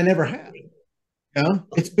 and I never have. You know,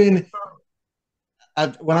 it's been,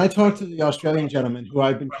 when I talked to the Australian gentleman who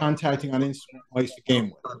I've been contacting on Instagram, I used to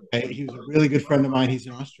game with, okay? He was a really good friend of mine. He's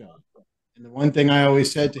in Australia. And the one thing I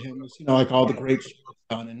always said to him was, you know, like all the great shit that's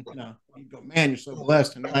done. And, you know, he'd go, man, you're so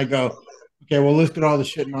blessed. And then I go, okay, well, look at all the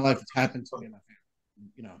shit in my life that's happened to me and my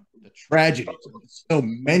family. You know, the tragedies. There's so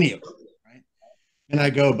many of them, right? And I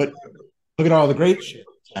go, but look at all the great shit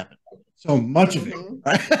that's happened. So much of it,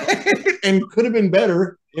 right? And could have been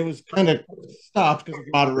better. It was kind of stopped because of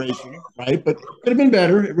moderation, right? But could have been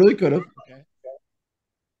better. It really could have. Okay.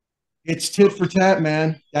 It's tit for tat,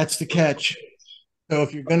 man. That's the catch. So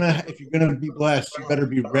if you're gonna be blessed, you better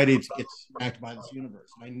be ready to get smacked by this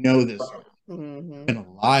universe. I know this. I've been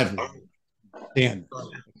alive with it. Understand this,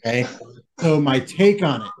 okay? So my take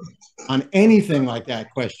on it, on anything like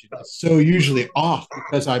that question, is so usually off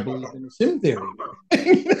because I believe in the sim theory.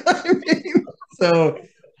 You know what I mean? So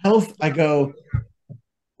health, I go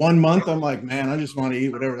 1 month, I'm like, man, I just want to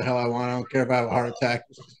eat whatever the hell I want. I don't care if I have a heart attack.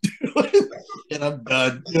 And I'm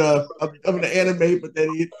done. You know, I'm going to animate, but then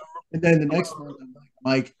eat. And then the next month, I'm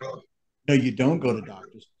like, Mike, no, you don't go to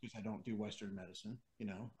doctors because I don't do Western medicine. You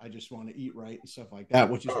know, I just want to eat right and stuff like that,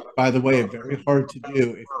 which is, by the way, very hard to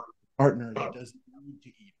do if you're a partner that doesn't need to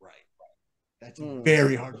eat right. That's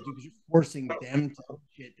very hard to do because you're forcing them to do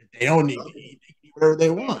shit that they don't need to eat. They can eat whatever they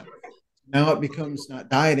want. Now it becomes not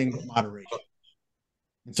dieting, but moderation.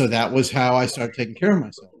 And so that was how I started taking care of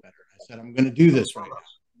myself better. I said, I'm going to do this right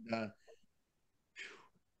now. And,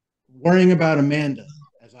 worrying about Amanda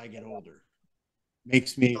as I get older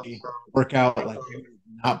makes me work out like you would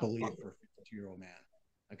not believe for a 52-year-old man,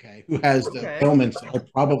 okay, who has the ailments that I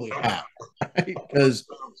probably have, right? Because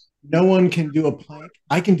no one can do a plank.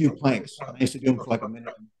 I can do planks. I used to do them for like a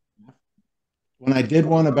minute. When I did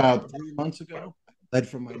one about 3 months ago, I bled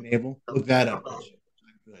from my navel. Look that up.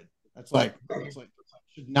 Good. That's like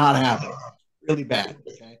should not happen. It's really bad.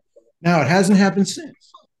 Okay. Now it hasn't happened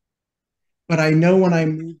since. But I know when I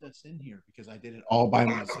moved us in here, because I did it all by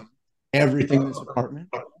myself, everything in this apartment,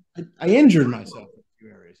 I injured myself in a few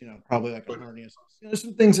areas, you know, probably like a hernia. You know,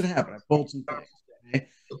 some things that happen. I pulled some things. Okay?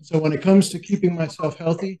 So when it comes to keeping myself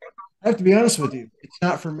healthy, I have to be honest with you, it's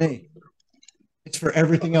not for me. It's for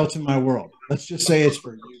everything else in my world. Let's just say it's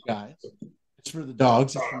for you guys. It's for the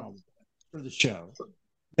dogs. It's for the show. You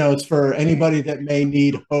know, it's for anybody that may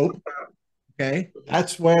need hope. Okay,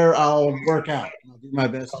 that's where I'll work out. I'll do my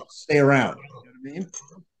best to stay around. You know what I mean?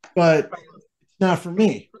 But it's not for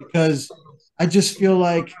me because I just feel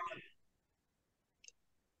like,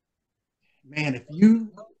 man, if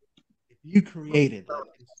you created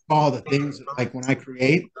all the things that, like when I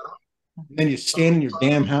create, and then you stand in your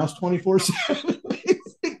damn house 24/7,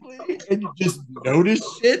 basically, and you just notice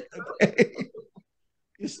shit, okay,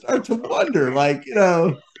 you start to wonder, like, you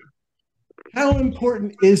know, how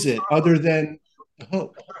important is it other than the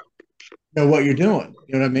hope? You know what you're doing,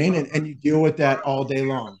 you know what I mean? And you deal with that all day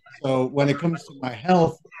long. So when it comes to my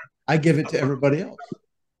health, I give it to everybody else.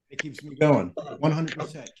 It keeps me going 100%.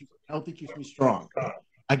 Keeps me healthy, keeps me strong.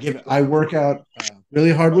 I work out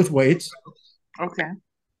really hard with weights. Okay.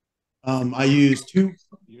 I use two.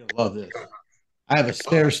 You're gonna love this. I have a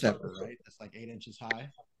stair stepper, right? That's like 8 inches high,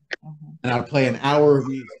 and I play an hour of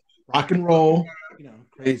music, rock and roll.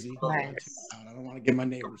 Crazy. Nice. I don't want to get my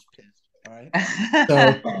neighbors pissed. All right.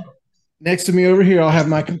 So next to me over here, I'll have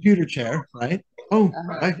my computer chair, right? Oh,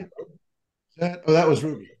 that was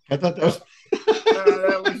Ruby. I thought that was.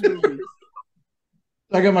 That was Ruby.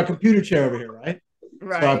 So I got my computer chair over here, right?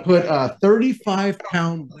 Right. So I put a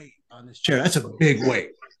 35-pound weight on this chair. That's a big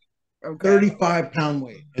weight. Okay. 35-pound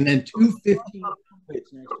weight. And then two 15-pound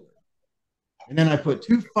weights next to it. And then I put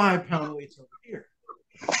two 5-pound weights over here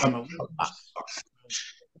on my weed box.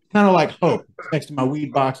 Kind of like Hope next to my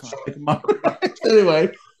weed box when I pick them up.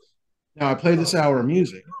 Anyway, now I play this hour of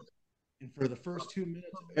music. And for the first 2 minutes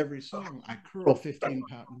of every song, I curl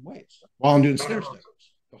 15-pound weights while I'm doing stair steppers.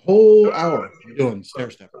 The whole hour I'm doing stair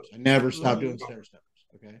steppers. I never stop doing stair steppers.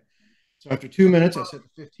 Okay. So after 2 minutes, I set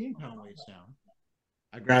the 15-pound weights down.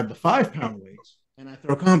 I grab the 5-pound weights and I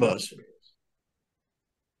throw combos.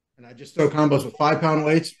 And I just throw combos with 5-pound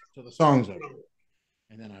weights till the song's over.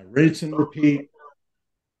 And then I rinse and repeat.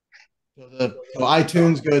 So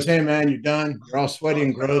iTunes goes, hey man, you're done. You're all sweaty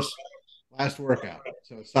and gross. Last workout.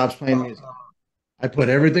 So it stops playing music. I put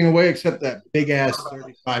everything away except that big ass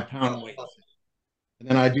 35-pound weight. And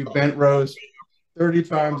then I do bent rows 30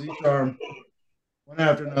 times each arm, one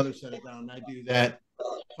after another, set it down. And I do that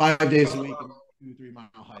 5 days a week and 2-3 mile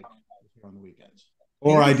hike on the weekends.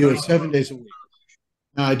 Or I do it 7 days a week.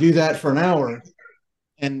 Now I do that for an hour,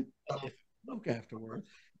 and if I smoke afterwards,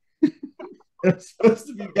 I'm supposed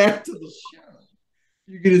to be back to the show.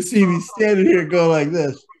 You're going to see me standing here go like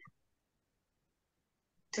this.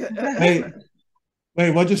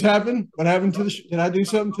 Wait, what just happened? What happened to the did I do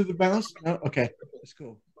something to the mouse? No? Okay, that's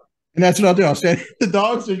cool. And that's what I'll do. I'll stand. The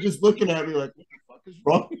dogs are just looking at me like, what the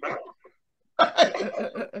fuck is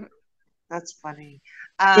wrong? That's funny.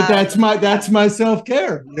 But that's my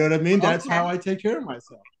self-care. You know what I mean? That's how I take care of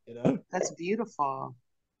myself. That's beautiful.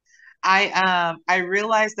 I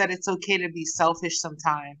realize that it's okay to be selfish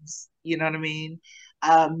sometimes. You know what I mean?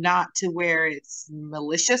 Not to where it's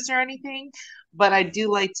malicious or anything, but I do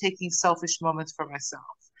like taking selfish moments for myself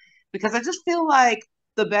because I just feel like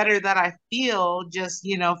the better that I feel, just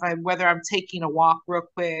whether I'm taking a walk real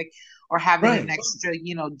quick or having an extra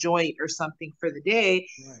joint or something for the day,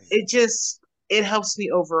 it helps me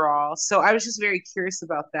overall. So I was just very curious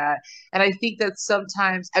about that, and I think that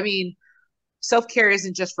sometimes, self-care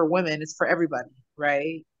isn't just for women; it's for everybody,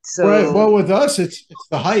 right? So, right. Well, with us, it's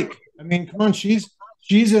the hike. I mean, come on, she's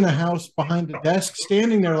in a house behind the desk,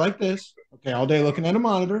 standing there like this, okay, all day looking at a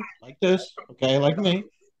monitor, like this, okay, like me,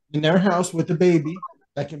 in their house with the baby.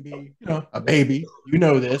 That can be, a baby. You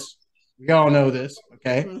know this. We all know this,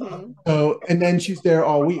 okay? Mm-hmm. So, and then she's there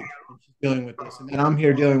all week. And she's dealing with this. And then I'm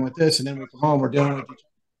here dealing with this. And then we come home, we're dealing with each other.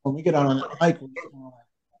 When we get on that hike, the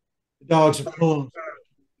dogs are cool.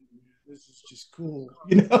 This is just cool,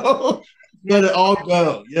 Let it all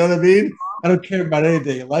go. You know what I mean? I don't care about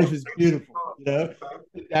anything. Life is beautiful, That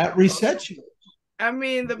resets you. The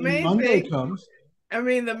main Monday thing comes.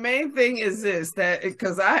 The main thing is this, that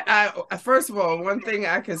because I first of all, one thing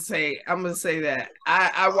I can say, I'm gonna say that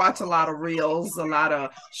I watch a lot of reels, a lot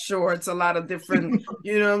of shorts, a lot of different,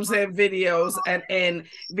 videos, and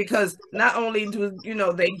because not only do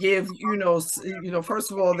they give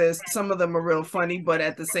first of all, there's some of them are real funny, but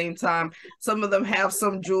at the same time, some of them have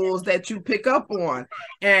some jewels that you pick up on,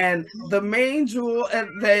 and the main jewel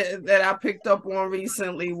that I picked up on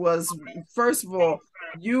recently was, first of all,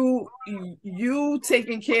 you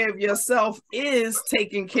taking care of yourself is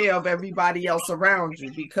taking care of everybody else around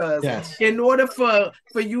you, because in order for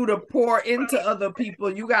you to pour into other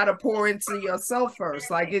people, you got to pour into yourself first.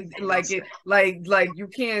 You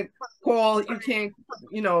can't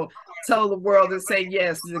tell the world and say,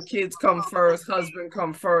 yes, the kids come first, husband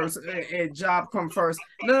come first, and job come first.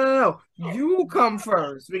 No. You come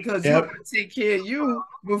first, because you can take care of you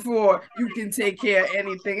before you can take care of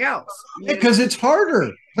anything else. Because it's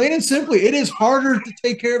harder. Plain and simply, it is harder to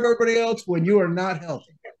take care of everybody else when you are not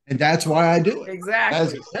healthy. And that's why I do it. Exactly.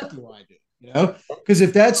 That's exactly why I do it. Because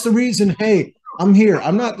if that's the reason, hey, I'm here.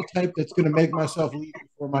 I'm not the type that's going to make myself leave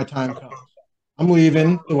before my time comes. I'm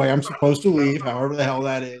leaving the way I'm supposed to leave, however the hell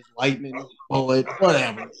that is. Lightning, bullet,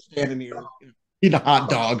 whatever. Standing here, eat a hot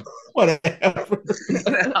dog, whatever.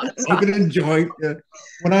 Smoking a joint.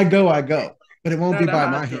 When I go, I go. But it won't be by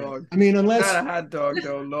my hand. Unless not a hot dog,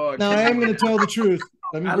 though, Lord. Now I am going to tell the truth.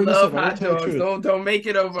 Let me I love hot dogs. Don't make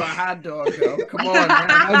it over a hot dog, though. Come on,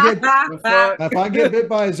 man. If I get bit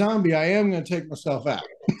by a zombie, I am going to take myself out.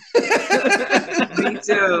 Me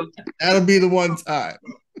too. That'll be the one time.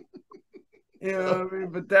 You know what I mean?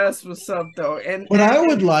 But that's what's up, though. What I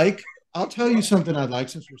would like, I'll tell you something I'd like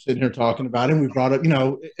since we're sitting here talking about it. And we brought up,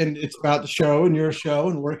 and it's about the show and your show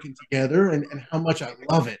and working together and how much I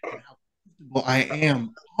love it and how comfortable I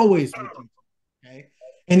am always with you. Okay.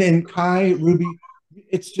 And then Kai, Ruby,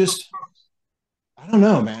 it's just, I don't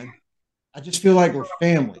know, man. I just feel like we're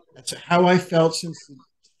family. That's how I felt since the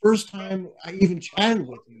first time I even chatted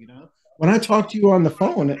with you, When I talk to you on the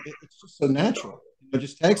phone, it's just so natural.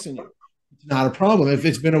 Just texting you. It's not a problem. If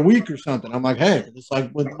it's been a week or something, I'm like, hey, it's like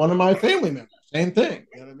with one of my family members. Same thing.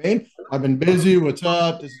 You know what I mean? I've been busy. What's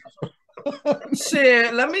up?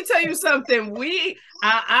 Shit, let me tell you something.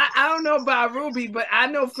 I don't know about Ruby, but I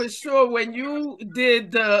know for sure when you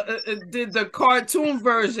did the cartoon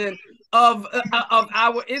version of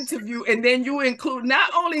our interview, and then you include,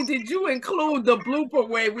 not only did you include the blooper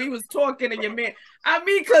where we was talking to your man, I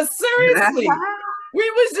mean, because seriously, we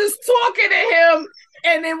was just talking to him,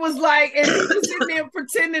 and it was like, and he was sitting there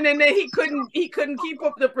pretending, and then he couldn't keep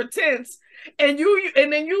up the pretense, and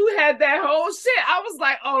then you had that whole shit. I was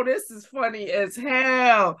like, oh, this is funny as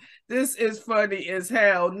hell. This is funny as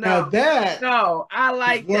hell. No, I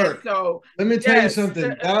like that. So let me tell you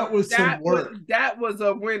something. That was some work. That was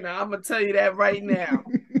a winner. I'm gonna tell you that right now.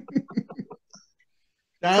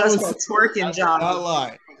 That was a twerking job. Not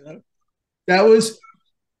lie. That was,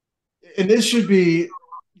 and this should be,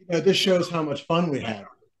 this shows how much fun we had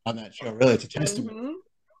on that show. Really, it's a testament.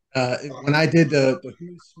 Mm-hmm. When I did the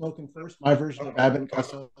Who's Smoking First, my version of Abbott and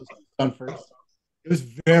Costello's Done First, it was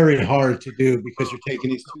very hard to do because you're taking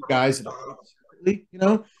these two guys and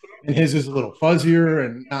and his is a little fuzzier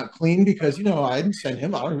and not clean because I didn't send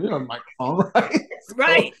him out a microphone, right?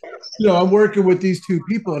 Right. So, I'm working with these two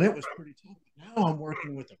people, and it was pretty tough. Now I'm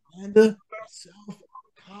working with Amanda, myself,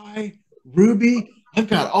 Kai, Ruby. I've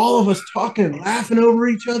got all of us talking and laughing over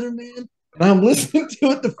each other, man. And I'm listening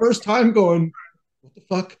to it the first time going, what the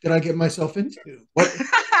fuck did I get myself into? What?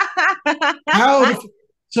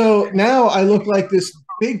 So now I look like this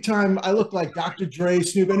big time. I look like Dr. Dre,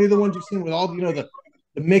 Snoop, any of the ones you've seen with all, the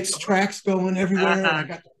mixed tracks going everywhere. And I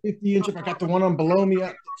got the 50-inch, I got the one on below me,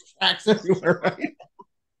 tracks everywhere, right?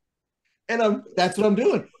 And that's what I'm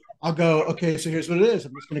doing. I'll go, okay, so here's what it is.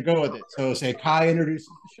 I'm just going to go with it. So say Kai introduces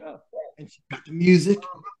the show, and she got the music.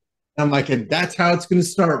 And I'm like, and that's how it's going to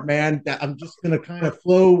start, man. I'm just going to kind of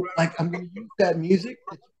flow. Like, I'm going to use that music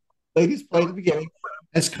that ladies play at the beginning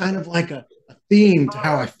as kind of like a theme to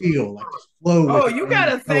how I feel. Like, just flow. Oh, you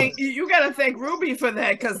gotta thank Ruby for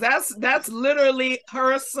that, because that's literally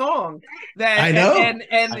her song. That I know.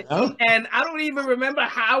 And I don't even remember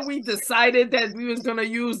how we decided that we was gonna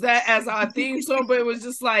use that as our theme song, but it was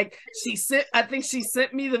just like I think she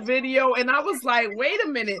sent me the video, and I was like, wait a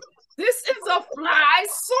minute. This is a fly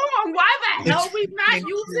song. Why the hell are we not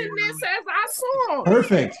using this as our song?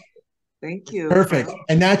 Perfect. Thank you. Perfect.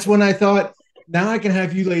 And that's when I thought, now I can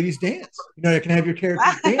have you ladies dance. I can have your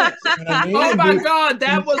characters dance. Oh my God,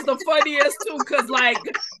 that was the funniest too,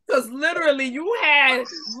 because literally you had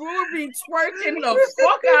Ruby twerking the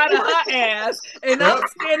fuck out of her ass, and I'm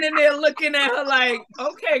standing there looking at her like,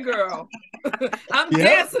 okay, girl. I'm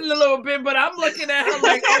dancing a little bit, but I'm looking at her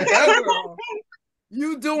like, okay, girl.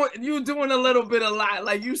 You doing a little bit of lot,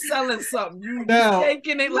 like you selling something. You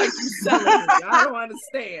taking it like you selling it. I don't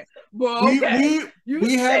understand. But okay,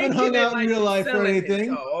 we haven't hung out in real life or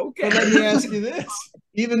anything. Okay. But let me ask you this: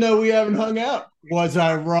 even though we haven't hung out, was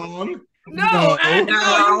I wrong? No, you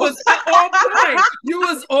was on point. You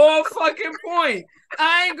was on fucking point.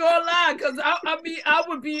 I ain't gonna lie, because I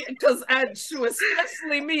would be, because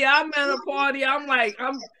especially me, I'm at a party. I'm like,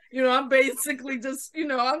 I'm basically just,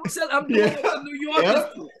 I'm doing what New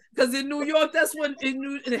Yorkers do. Because in New York, that's what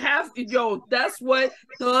that's what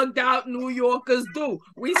thugged out New Yorkers do.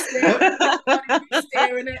 We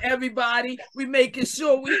staring at everybody. We making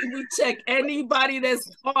sure we check anybody that's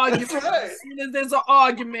arguing. Right. As soon as there's an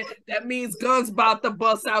argument, that means guns about to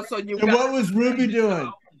bust out. So what was Ruby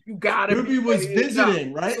doing? You got it. Ruby was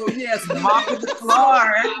visiting, right? So yes, mopping the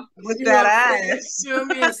floor with that ass. You know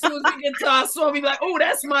what I mean? As soon as we get to our song, we be like, oh,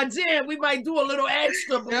 that's my jam. We might do a little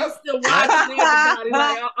extra, but we're still watching everybody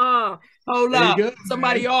like, hold up.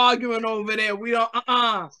 Somebody arguing over there. We don't,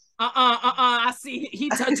 I see he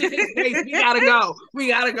touching his waist. We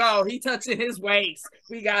gotta go. He touching his waist.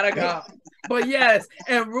 We gotta go. But yes,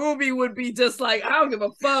 and Ruby would be just like, I don't give a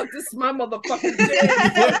fuck. This is my motherfucking jam.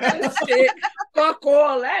 Fuck this shit. Fuck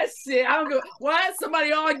all that shit. I don't give. Why is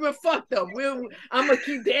somebody arguing? Fuck them. I'm gonna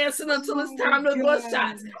keep dancing until it's time to bust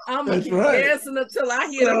shots. I'm gonna keep dancing until I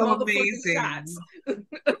hear the motherfucking shots.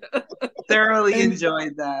 Thoroughly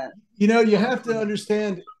enjoyed that. You have to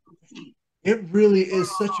understand. It really is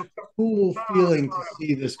such a cool feeling to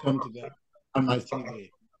see this come together. on my TV,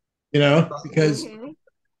 because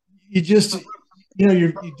you just,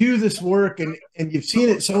 you do this work and you've seen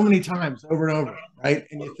it so many times over and over, right?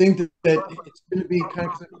 And you think that it's going to be kind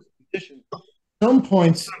of condition. Some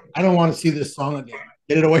points, I don't want to see this song again.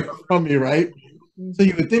 Get it away from me, right? So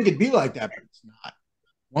you would think it'd be like that, but it's not.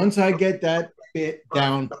 Once I get that bit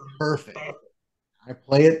down perfect, I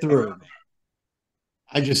play it through, man.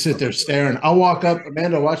 I just sit there staring. I'll walk up,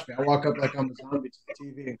 Amanda, watch me. I'll walk up like I'm a zombie to the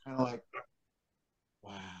TV and kind of like,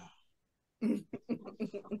 wow. And,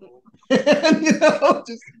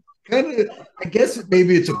 just kind of, I guess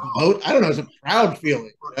maybe it's a gloat. I don't know. It's a proud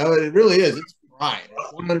feeling. It really is. It's pride.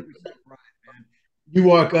 It's 100% pride, man. You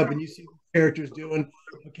walk up and you see what characters doing.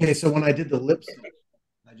 Okay, so when I did the lip sync,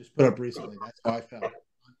 I just put up recently, that's how I felt. On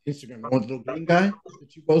Instagram, the one little green guy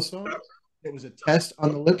that you both saw, it was a test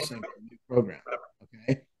on the lip sync new program.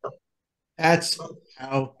 Okay. That's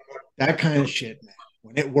how that kind of shit, man,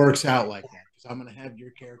 when it works out like that, because I'm going to have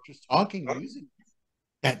your characters talking using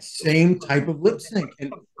that same type of lip sync.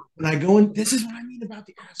 And when I go in, this is what I mean about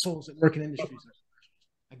the assholes that work in industries.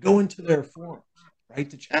 I go into their forums, right,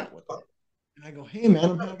 to chat with them. And I go, hey,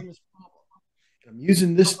 man, I'm having this problem. And I'm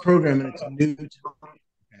using this program and it's new to me.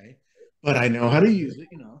 Okay. But I know how to use it.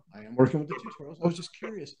 I am working with the tutorials. I was just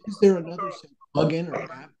curious, is there another plugin or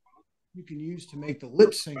app you can use to make the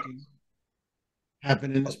lip syncing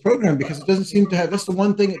happen in this program? Because it doesn't seem to have, that's the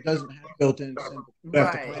one thing it doesn't have built in. You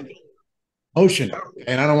have to find it. Motion,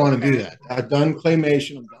 and I don't want to do that. I've done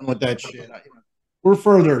claymation. I'm done with that shit. We're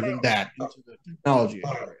further than that into the technology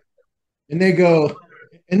area. And they go,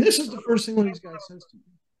 and this is the first thing one of these guys says to me.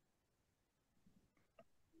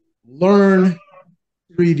 Learn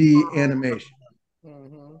 3D animation.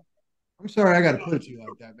 I'm sorry I got to put it to you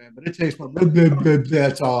like that, man, but it takes my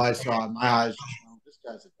that's all I saw in my eyes. This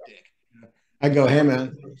guy's a dick. I go, hey,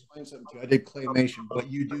 man, explain something to you. I did claymation.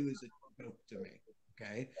 What you do is a joke to me,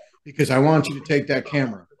 okay? Because I want you to take that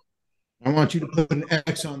camera. I want you to put an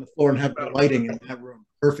X on the floor and have the lighting in that room.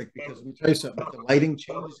 Perfect. Because let me tell you something. If the lighting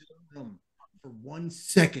changes in the room for 1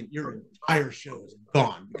 second, your entire show is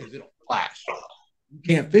gone because it'll flash. You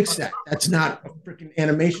can't fix that. That's not a freaking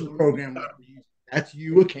animation program like we use. That's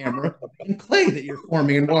you, a camera, and clay that you're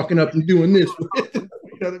forming and walking up and doing this with. You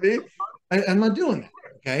know what I mean? I'm not doing that.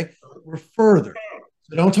 Okay. We're further.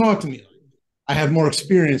 So don't talk to me like that. I have more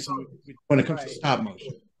experience when it comes to stop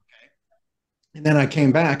motion. Okay. And then I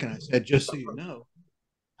came back and I said, just so you know,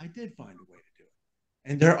 I did find a way to do it.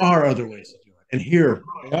 And there are other ways to do it. And here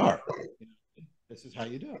they are. This is how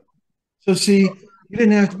you do it. So see, you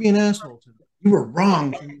didn't have to be an asshole to me. You were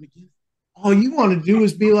wrong from the beginning. All you want to do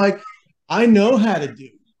is be like, I know how to do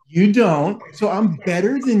it. You don't, so I'm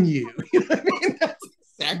better than you. You know what I mean? That's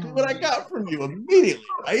exactly what I got from you immediately,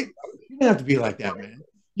 right? You didn't have to be like that, man.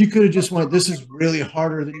 You could have just went, this is really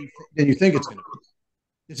harder than you think it's going to be.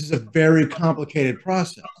 This is a very complicated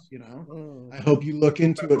process, I hope you look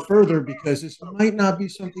into it further because this might not be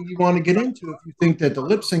something you want to get into if you think that the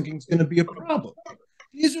lip syncing is going to be a problem.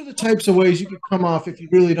 These are the types of ways you could come off if you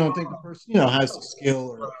really don't think the person, has the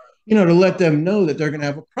skill or, to let them know that they're going to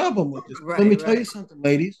have a problem with this. Let me tell you something,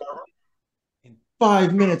 ladies. In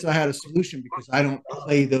 5 minutes, I had a solution because I don't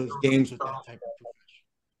play those games with that type of profession.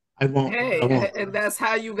 I won't. Hey, and that's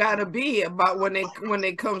how you got to be about when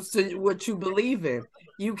it comes to what you believe in.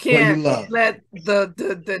 You can't let the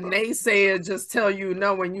naysayer just tell you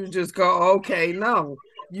no, and you just go, okay, no.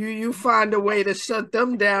 You find a way to shut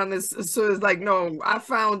them down. So it's like, no, I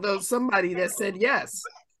found somebody that said yes.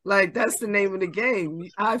 Like, that's the name of the game.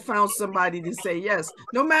 I found somebody to say yes,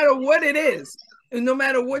 no matter what it is, and no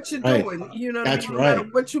matter what you're doing, That's no matter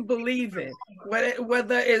what you believe in,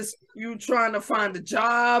 whether it's you trying to find a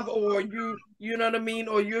job or you know what I mean,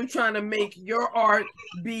 or you're trying to make your art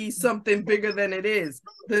be something bigger than it is.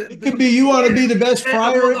 It could be you want to be the best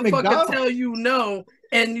fryer at McDonald's. Tell you no,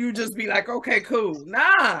 and you just be like, okay, cool.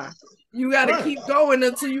 Nah, you got to keep going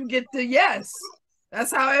until you get the yes.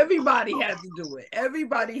 That's how everybody had to do it.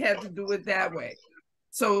 Everybody had to do it that way.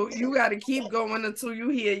 So you got to keep going until you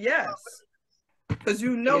hear yes. Because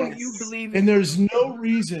you believe in. And there's no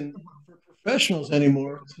reason for professionals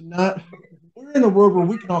anymore to not. We're in a world where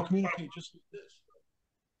we can all communicate just like this.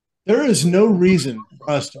 There is no reason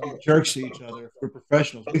for us to be jerks to each other if we're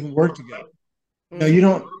professionals. We can work together. You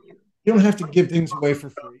don't have to give things away for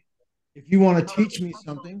free. If you want to teach me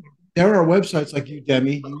something, there are websites like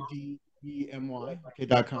Udemy,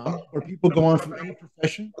 UDEMY.com, where people go on from any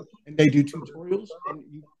profession and they do tutorials and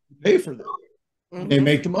you pay for them. They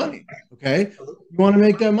make the money. Okay. You want to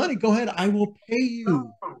make that money? Go ahead. I will pay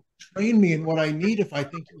you train me in what I need if I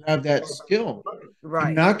think you have that skill. Right.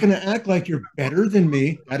 I'm not going to act like you're better than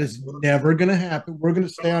me. That is never going to happen. We're going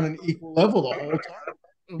to stay on an equal level the whole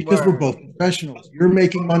time because we're both professionals. You're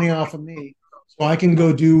making money off of me, so I can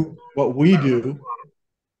go do what we do,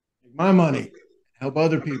 make my money, help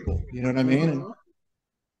other people. You know what I mean?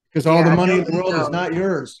 Because all the money in the world is not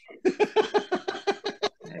yours.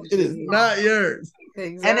 It is not yours.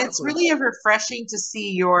 Exactly. And it's really refreshing to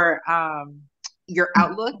see your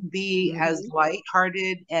outlook be as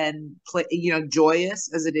lighthearted and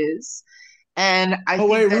joyous as it is. And I think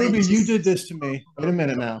wait, Ruby, you did this to me. Wait a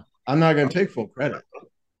minute now. I'm not going to take full credit.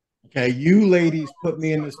 Okay, you ladies put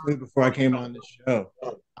me in this mood before I came on this show.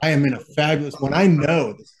 I am in a fabulous one. I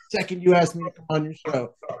know the second you asked me to come on your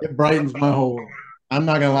show, it brightens my whole world. I'm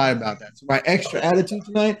not going to lie about that. So my extra attitude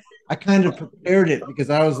tonight, I kind of prepared it because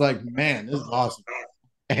I was like, man, this is awesome.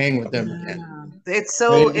 I hang with them again. It's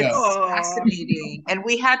fascinating. And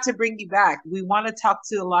we had to bring you back. We want to talk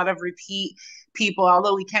to a lot of repeat people,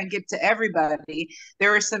 although we can't get to everybody.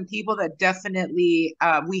 There are some people that definitely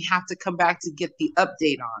we have to come back to get the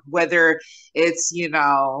update on, whether it's, get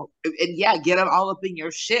them all up in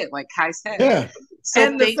your shit, like Kai said. Yeah. So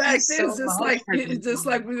and the fact is, just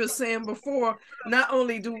like we were saying before, not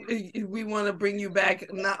only do we want to bring you back,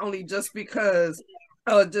 not only just because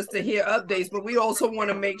just to hear updates, but we also want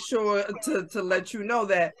to make sure to let you know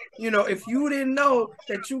that, if you didn't know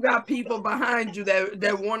that you got people behind you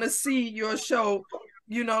that want to see your show,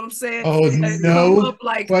 you know what I'm saying? Oh, no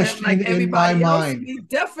question like everybody in my else, mind. we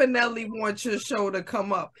definitely want your show to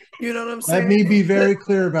come up. You know what I'm saying? Let me be very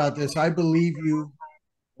clear about this. I believe you.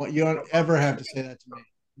 You don't ever have to say that to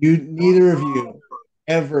me. Neither of you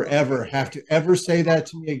ever have to ever say that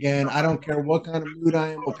to me again. I don't care what kind of mood I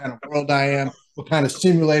am, what kind of world I am, what kind of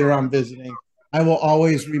simulator I'm visiting. I will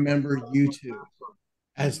always remember you two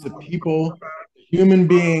as the people, human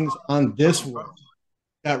beings on this world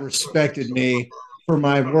that respected me for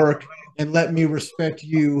my work and let me respect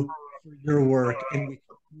you for your work. And we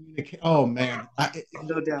communicate. Oh, man.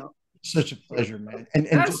 No doubt. Such a pleasure, man. And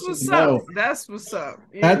that's just what's so you know, up. That's what's up.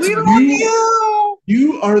 Yeah. We love you.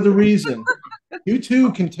 You are the reason. You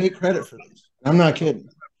too can take credit for this. I'm not kidding.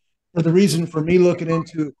 For the reason for me looking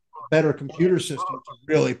into a better computer system to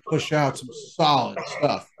really push out some solid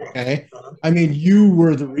stuff. Okay. I mean, you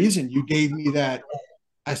were the reason. You gave me that.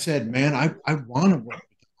 I said, man, I want to work.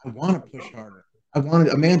 I want to push harder. I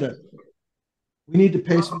wanted, Amanda, we need to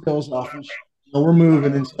pay some bills off and we're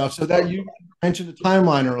moving and stuff. So that you mentioned a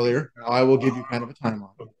timeline earlier. Now I will give you kind of a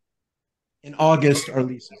timeline. In August, our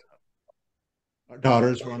lease is up. Our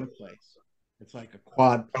daughters run a place. It's like a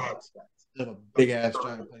quad place. Instead of a big ass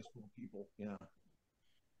giant place full of people,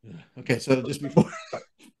 Okay, so just before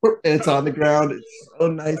it's on the ground, it's so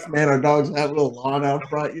nice, man. Our dogs have a little lawn out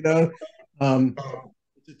front, It's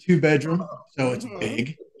a 2-bedroom, so it's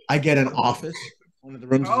big. I get an office. One of the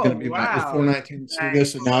rooms is going to be my 419 studio,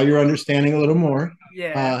 so now you're understanding a little more.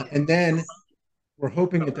 Yeah. And then we're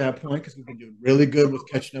hoping at that point, because we've been doing really good with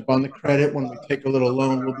catching up on the credit. When we take a little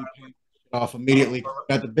loan, we'll be paying it off immediately. We've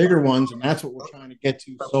got the bigger ones, and that's what we're trying to get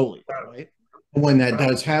to solely, right? And when that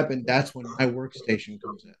does happen, that's when my workstation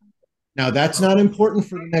comes in. Now, that's not important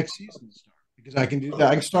for the next season to start, because I can do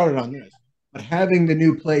that. I can start it on this. But having the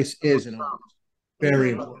new place is in August.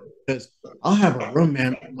 Very important, because I'll have a room,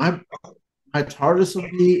 man. My TARDIS will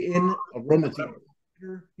be in a room that's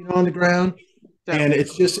on the ground. And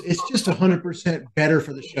it's just 100% better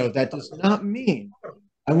for the show. That does not mean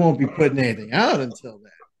I won't be putting anything out until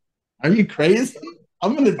then. Are you crazy?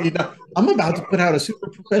 I'm about to put out a super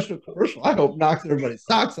professional commercial. I hope knocks everybody's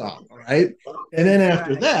socks off. All right. And then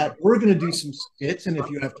after that, we're going to do some skits. And if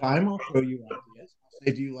you have time, I'll throw you ideas. I'll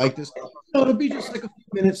say, do you like this? No, it'll be just like a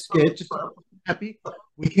few-minute skit. Just happy.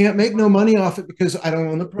 We can't make no money off it because I don't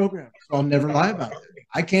own the program. So I'll never lie about it.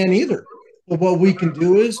 I can't either. But what we can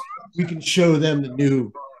do is we can show them the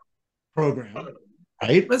new program,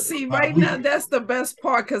 right? But see, right now, that's the best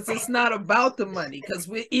part, because it's not about the money. Because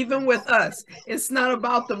even with us, it's not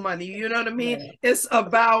about the money. You know what I mean? It's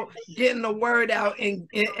about getting the word out and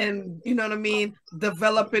you know what I mean,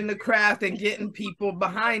 developing the craft and getting people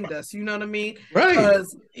behind us. You know what I mean? Right.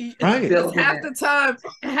 Because right. half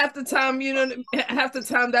the time, you know, half the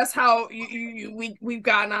time that's how we've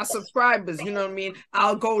gotten our subscribers. You know what I mean?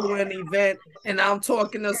 I'll go to an event and I'm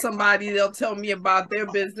talking to somebody. They'll tell me about their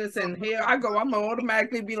business, and here I go. I'm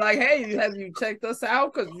automatically be like, hey, have you checked us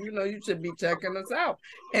out? Because you should be checking us out.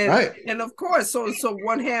 And right. And of course, so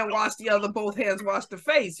one hand wash the other, both hands wash the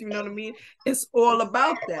face. You know what I mean? It's all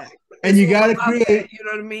about that. And you got to create that, you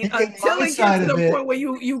know what I mean? Until it gets to the point where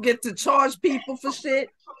you get to charge people for shit,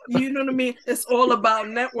 You know what I mean? It's all about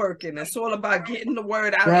networking. It's all about getting the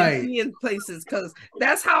word out and being places, because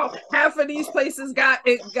that's how half of these places got,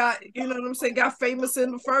 you know what I'm saying, got famous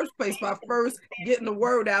in the first place, by first getting the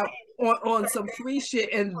word out on some free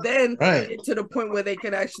shit, and then get to the point where they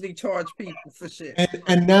can actually charge people for shit.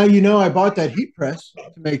 And now, you know, I bought that heat press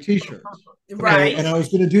to make t-shirts. Right. And I was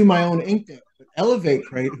going to do my own ink tank. But Elevate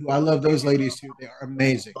Crate, who I love those ladies too, they are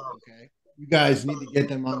amazing. Okay. You guys need to get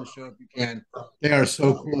them on the show if you can. They are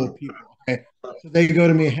so cool people. Okay. So they go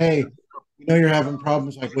to me, hey, you know, you're having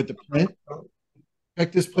problems like with the print.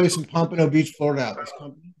 Check this place in Pompano Beach, Florida out. This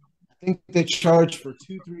company, I think they charge for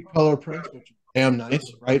 2-3 color prints, which is damn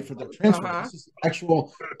nice, right? For their transfer. This is the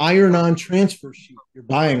actual iron-on transfer sheet. You're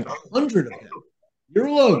buying 100 of them. Your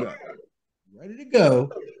logo, ready to go,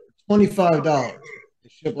 $25. They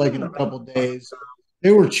ship like in a couple days.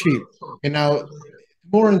 They were cheap. And now,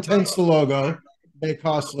 more intense the logo, they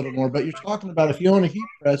cost a little more. But you're talking about if you own a heat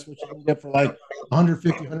press, which you can get for like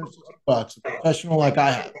 150, 160 bucks, a professional like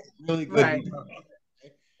I have, really good. Right.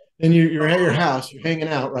 Then you're at your house, you're hanging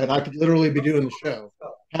out, right? I could literally be doing the show.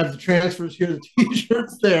 Have the transfers here, the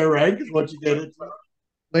t-shirts there, right? Because what you did is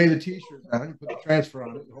lay the t-shirt down, you put the transfer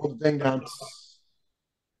on it, you hold the thing down.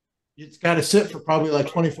 It's got to sit for probably like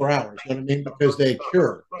 24 hours, you know what I mean? Because they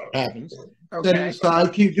cure. What happens. Set it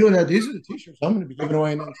aside, keep doing that. These are the t-shirts I'm going to be giving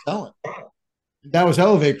away and then selling. And that was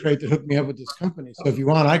Elevate Crate that hooked me up with this company. So if you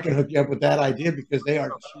want, I can hook you up with that idea because they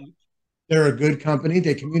are cheap. They're a good company.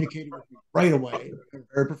 They communicated with me right away. They're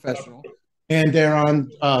very professional. And they're on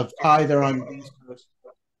they're on the East Coast.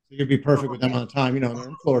 So you'd be perfect with them on time. You know, they're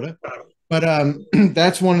in Florida. But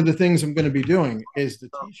that's one of the things I'm going to be doing is the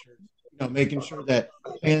t-shirts. You know, making sure that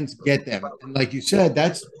fans get them. And like you said,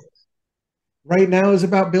 that's right now is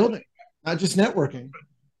about building, not just networking,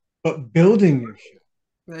 but building your show.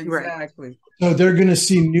 Exactly. So they're going to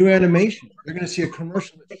see new animation. They're going to see a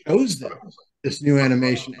commercial that shows them this new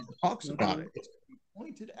animation and talks about it. It's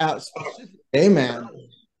pointed out specifically. Hey, man,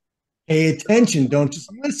 pay attention. Don't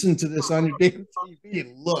just listen to this on your damn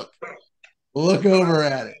TV. Look over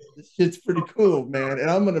at it. This shit's pretty cool, man. And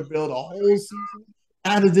I'm going to build a whole season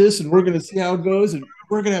out of this, and we're going to see how it goes, and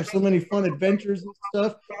we're going to have so many fun adventures and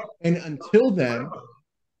stuff. And until then,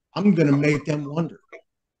 I'm going to make them wonder.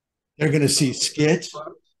 They're going to see skits.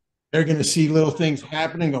 They're going to see little things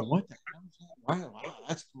happening. Go, what the hell? Wow,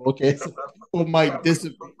 that's cool. Okay, so people might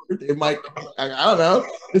disappear. They might, I don't know.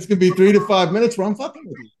 This could be 3 to 5 minutes where I'm fucking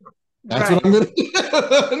with you. That's what I'm going to do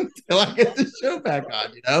until I get the show back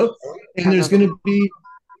on, you know? And there's going to be,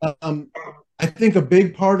 I think, a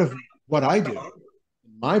big part of what I do,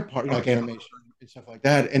 my part, like animation and stuff like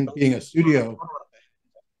that, and being a studio,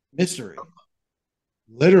 mystery.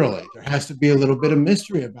 Literally, there has to be a little bit of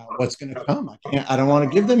mystery about what's going to come. I don't want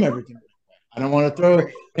to give them everything. I don't want to throw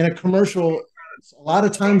in a commercial. A lot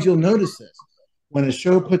of times you'll notice this. When a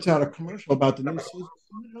show puts out a commercial about the new season,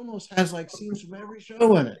 it almost has like scenes from every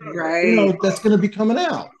show in it. Right. You know, that's going to be coming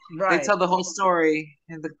out. Right. They tell the whole story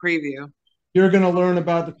in the preview. You're going to learn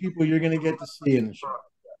about the people you're going to get to see in the show.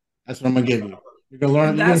 That's what I'm going to give you. You're going to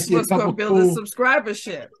learn. That's what's going to build the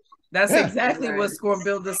subscribership. That's exactly what's going to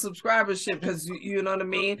build the subscribership, because you know what I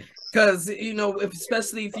mean? Because, you know,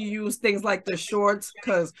 especially if you use things like the shorts,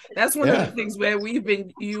 because that's one of the things where we've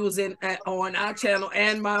been using on our channel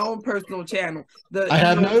and my own personal channel. I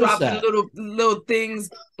have noticed that. Little things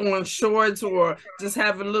on shorts, or just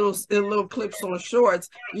having little clips on shorts,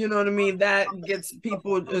 you know what I mean? That gets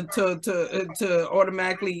people to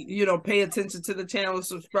automatically, you know, pay attention to the channel,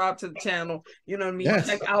 subscribe to the channel, you know what I mean? Yes.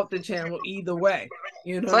 Check out the channel either way.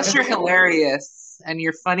 You know, plus you're hilarious and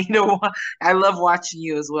you're funny to watch. I love watching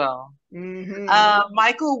you as well.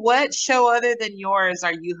 Michael, what show other than yours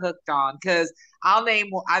are you hooked on? Because I'll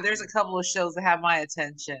name. There's a couple of shows that have my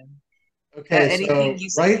attention. Okay, so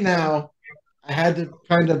right now, I had to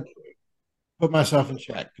kind of put myself in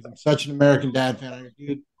check because I'm such an American Dad fan. I go,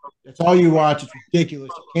 dude, that's all you watch. It's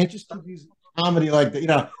ridiculous. You can't just do these comedy like that. You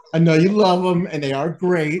know, I know you love them and they are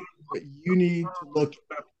great, but you need to look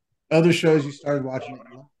at other shows you started watching.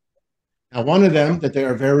 Now, one of them that they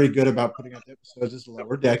are very good about putting out episodes is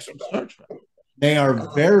Lower Decks from Star Trek. They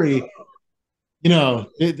are very, you know,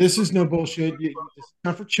 this is no bullshit. This is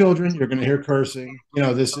not for children. You're going to hear cursing. You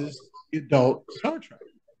know, this is adult Star Trek.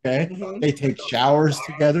 Okay, they take showers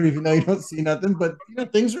together, even though you don't see nothing, but you know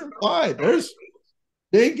things are implied.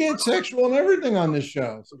 They get sexual and everything on this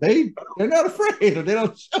show, so they're not afraid, or they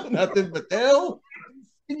don't show nothing, but they'll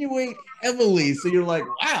insinuate heavily. So you're like,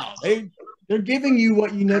 wow, they're giving you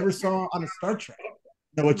what you never saw on a Star Trek.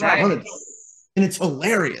 You know what you wanted, and it's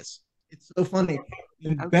hilarious. It's so funny.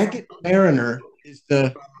 And Beckett Mariner is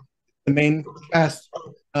the main cast.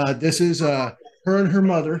 This is her and her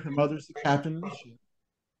mother's the captain of the ship.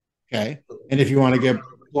 Okay. And if you want to get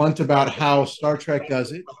blunt about how Star Trek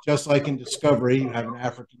does it, just like in Discovery, you have an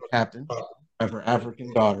African captain, you have her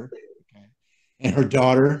African daughter. Okay. And her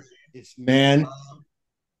daughter is, man,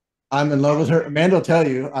 I'm in love with her. Amanda will tell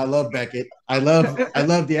you, I love Beckett. I love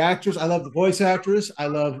the actress. I love the voice actress. I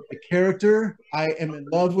love the character. I am in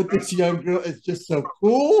love with this young girl. It's just so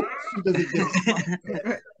cool. She doesn't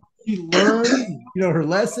get She learns, her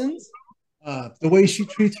lessons, the way she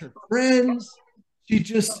treats her friends. She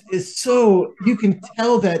just is so, you can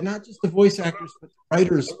tell that not just the voice actors, but the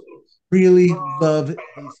writers really love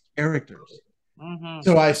these characters. Mm-hmm.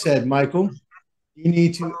 So I said, Michael, you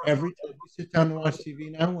need to, every time you sit down and watch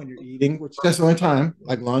TV now when you're eating, which that's the only time,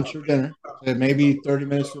 like lunch or dinner, so maybe 30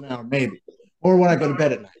 minutes to an hour, maybe. Or when I go to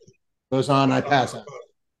bed at night. It goes on, I pass out.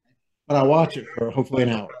 But I watch it for hopefully an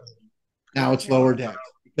hour. Now it's Lower Decks.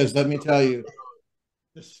 Because let me tell you,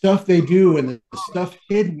 the stuff they do and the stuff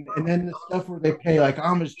hidden, and then the stuff where they pay like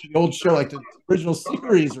homage to the old show, like the original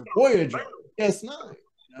series or Voyager, DS9,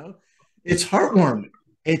 it's heartwarming.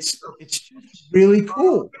 It's just really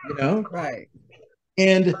cool, Right.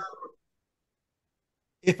 And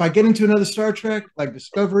if I get into another Star Trek like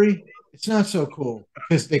Discovery, it's not so cool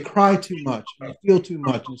because they cry too much and they feel too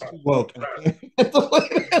much and it's too woke. And I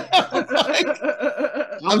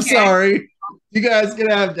can't I'm sorry. You guys can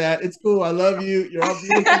have that. It's cool. I love you. You're all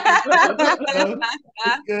beautiful.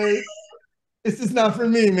 It's good. This is not for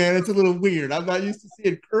me, man. It's a little weird. I'm not used to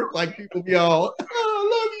seeing Kirk like people be all, oh, I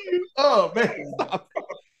love you. Oh, man, stop.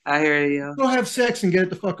 I hear you. Go have sex and get it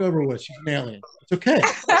the fuck over with. She's an alien. It's okay.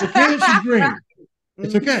 It's okay that she's green.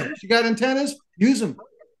 It's okay. She got antennas. Use them.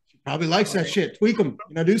 She probably likes that shit. Tweak them.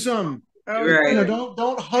 Do something. Right.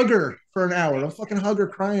 Don't hug her for an hour. Don't fucking hug her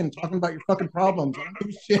crying, talking about your fucking problems. I don't give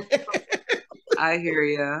a shit. I hear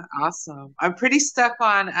you. Awesome. I'm pretty stuck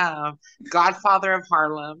on Godfather of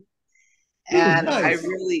Harlem, and nice.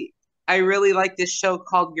 I really like this show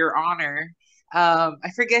called Your Honor. I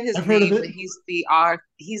forget his name, but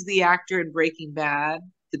he's the actor in Breaking Bad,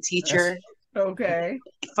 the teacher. Okay.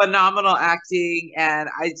 Phenomenal acting, and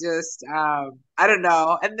I just I don't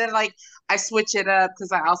know. And then I switch it up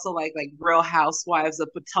because I also like Real Housewives of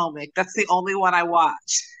Potomac. That's the only one I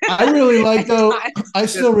watch. I really like though. I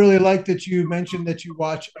still really like that you mentioned that you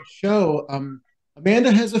watch a show.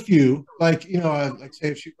 Amanda has a few, like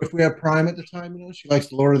say if we have Prime at the time, she likes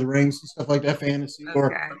the Lord of the Rings and stuff like that, fantasy. Okay.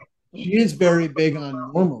 Or she is very big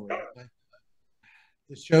on normally.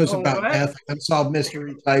 The shows about death, unsolved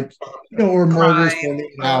mystery types, or murders for 8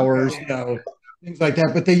 hours, things like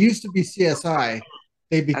that. But they used to be CSI.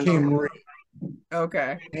 They became real.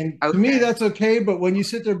 Okay. And to me, that's okay. But when you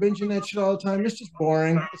sit there binging that shit all the time, it's just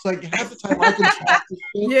boring. It's like half the time I can stop this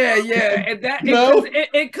shit. Yeah. And that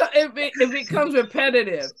it becomes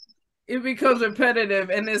repetitive. It becomes repetitive,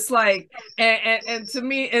 and it's like, and to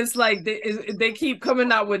me, it's like they keep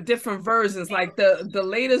coming out with different versions. Like the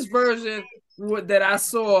latest version that I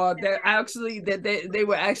saw that they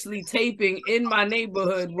were actually taping in my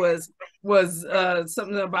neighborhood was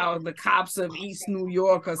something about the cops of East New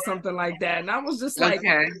York or something like that, and I was just like,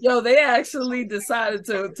 yo, they actually decided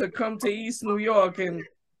to come to East New York and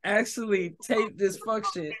actually tape this fuck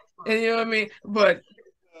shit, and you know what I mean, but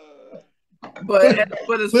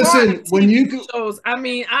as listen, far as when you shows, I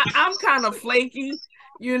mean, I'm kind of flaky,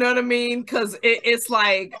 you know what I mean, because it's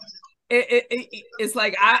like. It's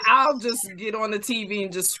like I'll just get on the TV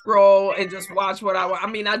and just scroll and just watch what I want. I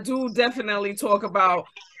mean, I do definitely talk about.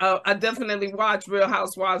 I definitely watch Real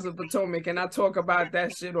Housewives of Potomac, and I talk about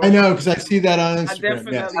that shit. I know because I see that on Instagram. I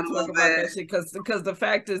definitely talk about that shit because the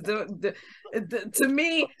fact is, to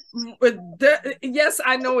me, yes,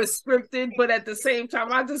 I know it's scripted, but at the same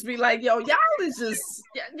time, I just be like, yo, y'all is just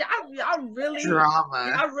y'all really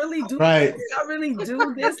drama. Y'all really do right. this? Y'all really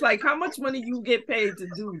do this? Like, how much money you get paid to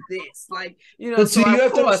do this? Like, But so you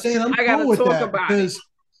have to understand, I gotta talk about it.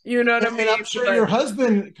 You know what I mean? I'm sure your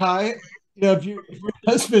husband, Kai, if your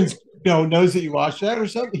husband's knows that you watch that or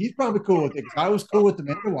something, he's probably cool with it. Because I was cool with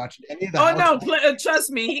Amanda watching any of that. Oh no, trust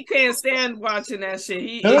me, he can't stand watching that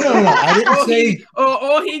shit. No. I didn't say.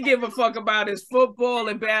 All he give a fuck about is football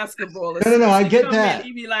and basketball. No. I get that.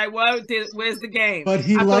 He be like, "Well, where's the game?" But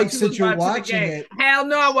he likes that you're watching it. Hell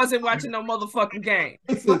no, I wasn't watching no motherfucking game.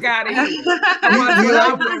 Fuck out of here.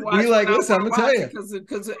 Listen, I'm gonna tell you,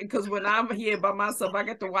 because when I'm here by myself, I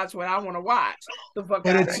get to watch what I want to watch. The fuck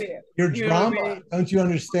out of here. Your drama, don't you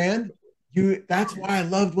understand? That's why I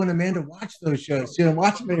loved when Amanda watched those shows. She doesn't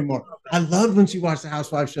watch them anymore. I loved when she watched the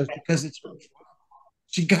Housewives shows because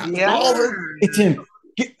she got all her. It's in.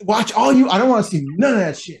 Watch all you. I don't want to see none of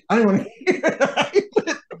that shit. I don't want to hear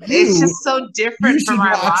it. it's just so different you should from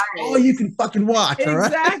our watch lives. all you can fucking watch. All right.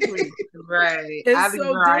 Exactly. Right. It's Adding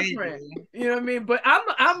so variety. different. You know what I mean? But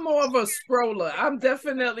I'm more of a scroller. I'm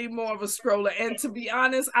definitely more of a scroller. And to be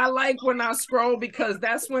honest, I like when I scroll because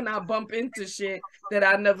that's when I bump into shit that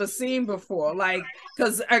I never seen before. Like,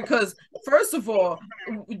 because first of all,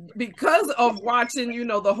 because of watching, you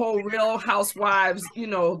know, the whole Real Housewives, you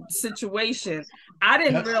know, situation, I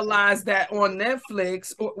didn't realize that on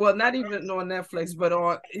Netflix, well, not even on Netflix, but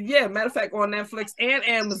matter of fact, on Netflix and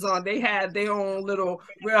Amazon, they had their own little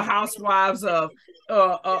Real Housewives of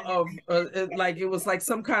like, it was like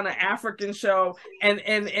some kind of African show, and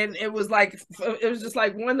it was just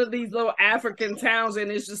like one of these little African towns,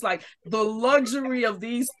 and it's just like the luxury of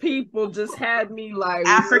these people just had me like,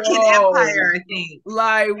 African whoa. Empire, I think.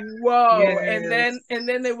 Like, whoa. Yes. And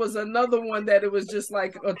then there was another one that it was just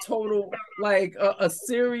like a total, like a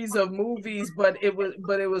series of movies, but it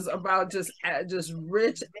was about just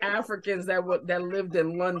rich Africans that lived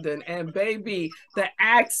in London, and baby, the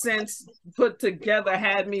accents put together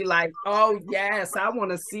had me like, oh yes, I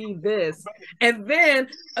want to see this. And then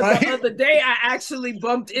the other day I actually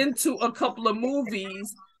bumped into a couple of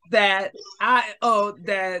movies that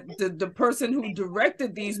the person who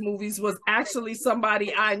directed these movies was actually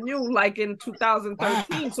somebody I knew, like in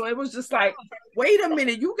 2013. Wow. So it was just like, wait a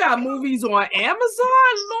minute, you got movies on Amazon?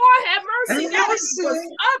 Lord have mercy. What's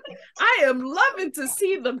up? I am loving to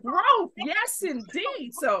see the growth. Yes,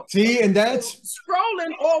 indeed. So see, and that's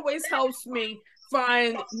scrolling always helps me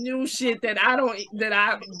find new shit that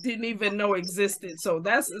I didn't even know existed. So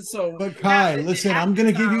that's so. But Kai, listen, I'm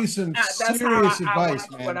gonna give you some serious advice,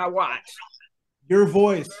 man. What I watch. Your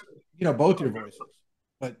voice, you know, both your voices,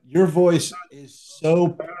 but your voice is so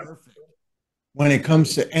perfect when it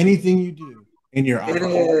comes to anything you do in your eyes,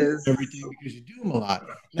 everything, because you do them a lot.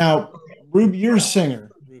 Now, Ruby, you're a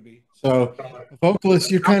singer, Ruby. So, vocalist,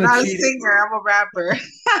 you're kind of not cheating. A singer, I'm a rapper.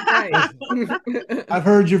 I've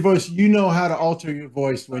heard your voice. You know how to alter your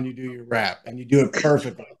voice when you do your rap, and you do it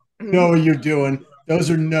perfectly. You know what you're doing. Those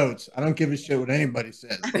are notes. I don't give a shit what anybody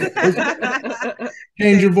says.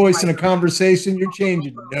 Change your voice in a conversation, you're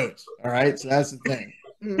changing notes. All right, so that's the thing.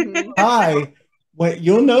 Kai, what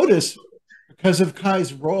you'll notice because of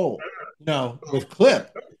Kai's role, you know, with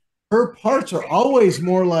Clip, her parts are always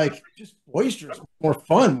more like just boisterous, more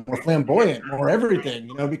fun, more flamboyant, more everything,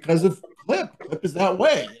 you know, because of Clip. Clip is that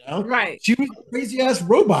way, you know? Right. She was a crazy ass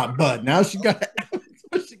robot bud. Now she got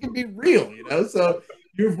so she can be real, you know? So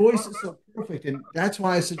your voice is so perfect. And that's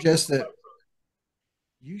why I suggest that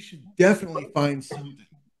you should definitely find something.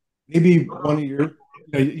 Maybe one of your,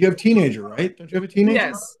 you have a teenager, right? Don't you have a teenager?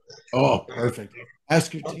 Yes. Oh, perfect.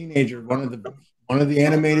 Ask your teenager one of the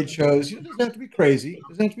animated shows. You know, it doesn't have to be crazy. It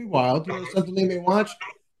doesn't have to be wild. You know, something they may watch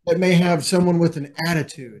that may have someone with an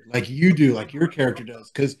attitude like you do, like your character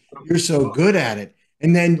does, because you're so good at it.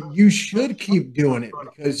 And then you should keep doing it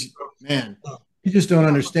because, man, you just don't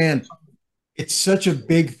understand. It's such a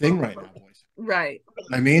big thing right now, boys. Right.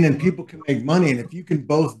 I mean, and people can make money. And if you can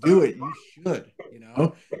both do it, you should, you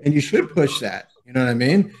know, and you should push that. You know what I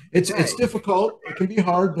mean? It's difficult. It can be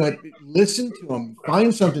hard, but listen to them.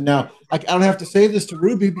 Find something. Now, I don't have to say this to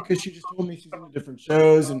Ruby because she just told me she's in different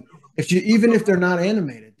shows. And even if they're not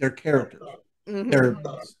animated, they're characters. Mm-hmm. They're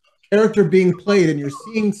character being played, and you're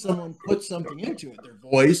seeing someone put something into it. Their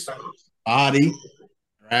voice, body,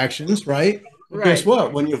 their actions, right? But guess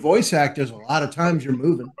what? When you voice act, there's a lot of times you're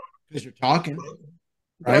moving because you're talking,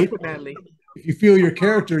 right? Definitely. If you feel your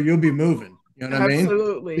character, you'll be moving. You know what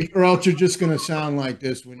Absolutely. I mean? Or else you're just going to sound like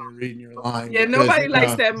this when you're reading your line. Yeah, nobody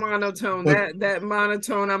likes that monotone. That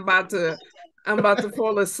monotone, I'm about to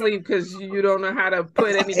fall asleep because you don't know how to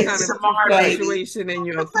put any kind of punctuation in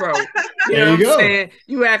your throat. You know what I'm saying?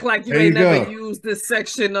 You act like you ain't never used this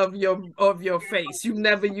section of your face. You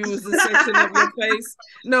never used this section of your face.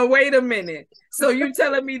 No, wait a minute. So you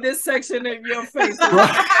telling me this section of your face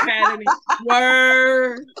had any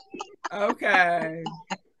word? Okay.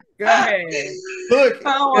 Go ahead. Look,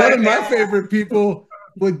 one of my favorite people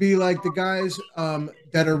would be like the guys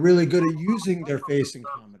that are really good at using their face in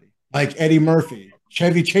comedy, like Eddie Murphy.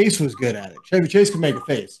 Chevy Chase was good at it. Chevy Chase could make a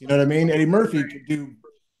face. You know what I mean? Eddie Murphy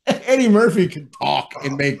could talk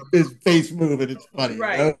and make his face move, and it's funny.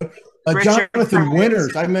 Right. You know? Jonathan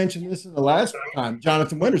Winters. I mentioned this in the last time.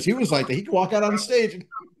 Jonathan Winters. He was like that. He could walk out on stage and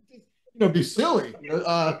be silly. You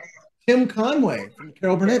know, Tim Conway from the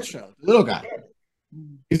Carol Burnett Show, the little guy.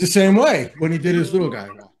 He's the same way when he did his little guy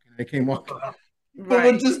walk. And they came walking. But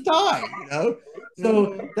would just die, you know?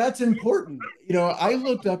 So that's important. You know, I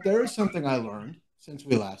looked up, there is something I learned since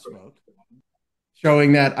we last spoke,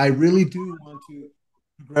 showing that I really do want to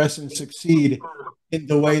progress and succeed in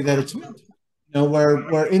the way that it's meant.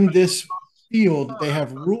 where in this field they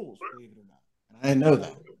have rules, believe it or not. And I didn't know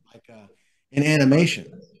that. Like in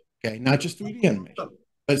animation, okay, not just 3D animation.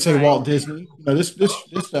 But say Right. Walt Disney, this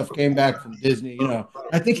stuff came back from Disney.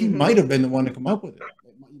 I think he might have been the one to come up with it.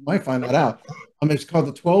 You might find that out. It's called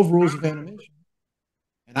the 12 Rules of Animation,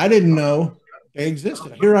 and I didn't know they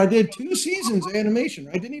existed. Here I did 2 seasons of animation.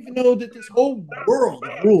 I didn't even know that this whole world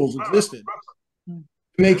of rules existed to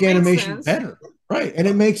make animation better, right? And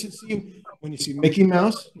it makes it seem when you see Mickey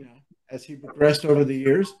Mouse, as he progressed over the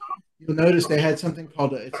years, you'll notice they had something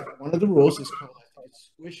called it's one of the rules is called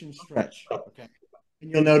squish and stretch. Okay. And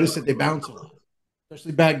you'll notice that they bounce a lot.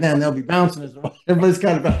 Especially back then, they'll be bouncing as well. Everybody's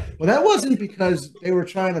kind of well. That wasn't because they were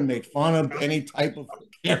trying to make fun of any type of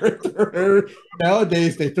character.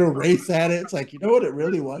 Nowadays, they throw race at it. It's like, you know what it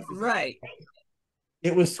really was? Right.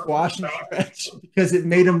 It was squash and stretch because it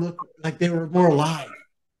made them look like they were more alive.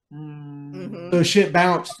 Mm-hmm. So shit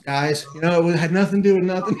bounced, guys. It had nothing to do with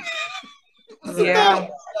nothing. Yeah.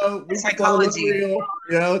 Psychology.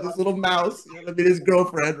 This little mouse. His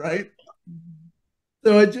girlfriend, right?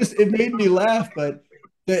 So it made me laugh, but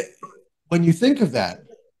when you think of that,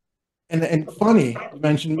 and funny, you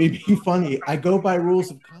mentioned me being funny. I go by rules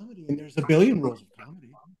of comedy, and there's a billion rules of comedy.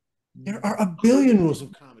 There are a billion rules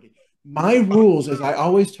of comedy. My rules, as I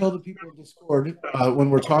always tell the people in Discord when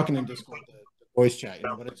we're talking in Discord, the voice chat,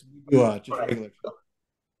 but we do just regular.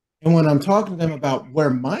 And when I'm talking to them about where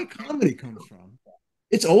my comedy comes from,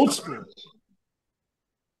 it's old school.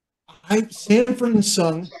 Sanford and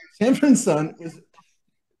Son was.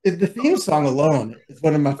 The theme song alone is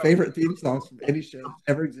one of my favorite theme songs from any show that's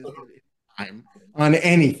ever existed in time on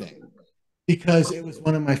anything, because it was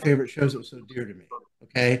one of my favorite shows that was so dear to me.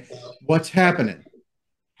 Okay, what's happening?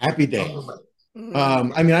 Happy Days.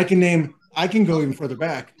 I can go even further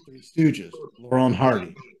back. Three Stooges, Laurel and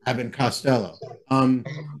Hardy, Abbott and Costello.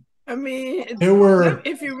 There were,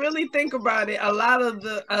 if you really think about it, a lot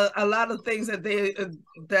of things that they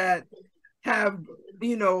that have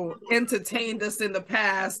entertained us in the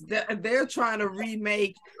past, they're trying to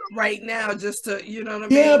remake right now, just to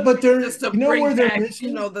but they're just to bring back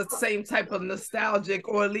the same type of nostalgic,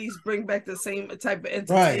 or at least bring back the same type of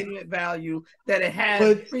entertainment value that it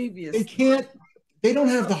had previously. They don't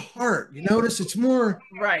have the heart. You notice it's more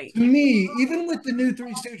right to me. Even with the new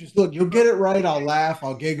Three Stooges, look, you'll get it right. I'll laugh.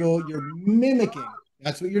 I'll giggle. You're mimicking.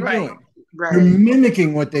 That's what you're doing. Right. You're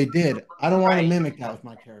mimicking what they did. I don't want to mimic that with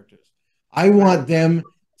my characters. I want them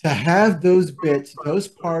to have those bits, those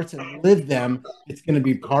parts, and live them. It's going to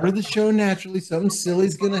be part of the show naturally. Something silly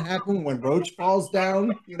is going to happen when Roach falls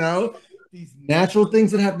down. These natural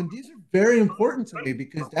things that happen. These are very important to me,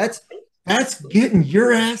 because that's getting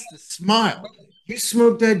your ass to smile. You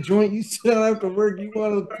smoke that joint, you sit down after work, you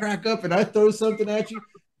want to crack up, and I throw something at you.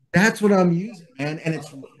 That's what I'm using, man, and it's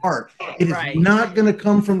from heart. It is not going to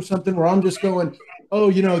come from something where I'm just going,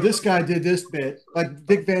 oh, this guy did this bit. Like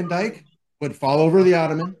Dick Van Dyke would fall over the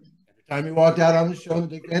ottoman. Every time he walked out on the show, the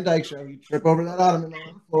Dick Van Dyke show, he'd trip over that ottoman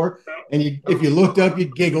on the floor, and if you looked up,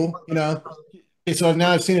 you'd giggle, Okay, so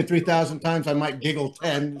now I've seen it 3,000 times, I might giggle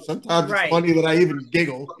 10. Sometimes it's funny that I even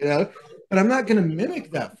giggle, but I'm not going to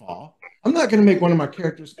mimic that fall. I'm not going to make one of my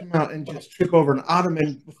characters come out and just trip over an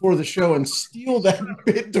ottoman before the show and steal that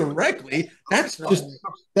bit directly. That's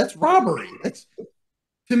robbery. That's,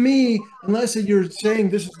 to me, unless you're saying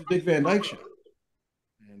this is the Dick Van Dyke show,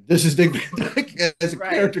 and this is Dick Van Dyke as a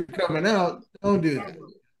character coming out, don't do that.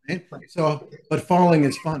 Right? So, but falling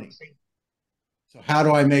is funny. So how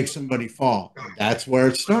do I make somebody fall? That's where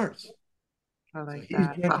it starts. I like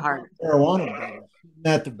that. The heart. Marijuana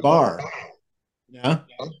at the bar.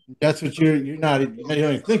 That's what you're not. You don't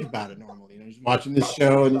even think about it normally. He's watching this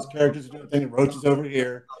show and these characters are doing things. And Roach is over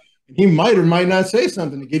here, and he might or might not say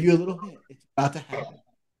something to give you a little hint. It's about to happen,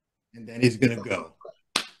 and then he's gonna go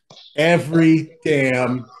every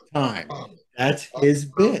damn time. That's his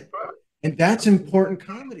bit, and that's important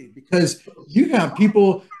comedy, because you got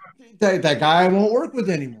people. That guy I won't work with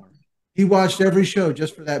anymore. He watched every show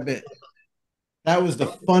just for that bit. That was the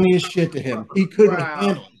funniest shit to him. He couldn't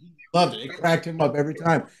handle it. Loved it. It cracked him up every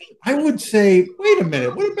time. I would say, wait a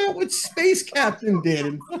minute, what about what Space Captain did?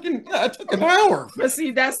 And fucking, it took an hour. But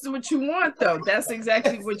see, that's what you want, though. That's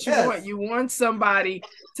exactly what you want. You want somebody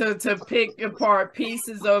to pick apart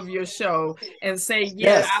pieces of your show and say,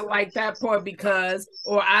 I like that part because,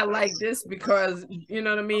 or I like this because, you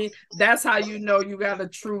know what I mean? That's how you know you got a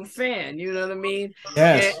true fan. You know what I mean?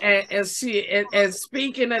 Yes. And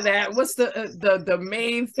speaking of that, what's the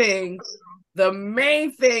main thing? The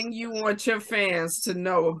main thing you want your fans to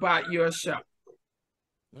know about your show?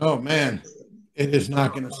 Oh man, it is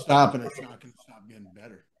not going to stop, and it's not going to stop getting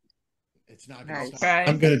better. It's not going to stop. Okay.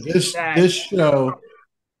 I'm going to this show.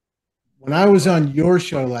 When I was on your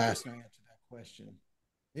show last night, I answered that question.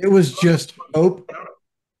 It was just hope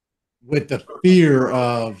with the fear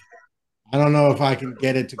of, I don't know if I can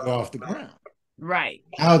get it to go off the ground. Right.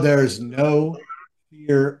 Now there's no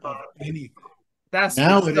fear of anything. That's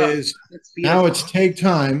now it is. Now it's take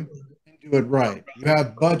time and do it right. You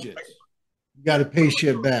have budgets. You got to pay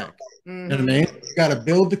shit back. You know what I mean? You got to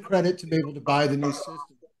build the credit to be able to buy the new system.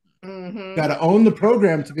 You got to own the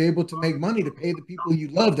program to be able to make money to pay the people you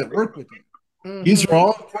love that work with you. These are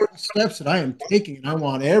all important steps that I am taking, and I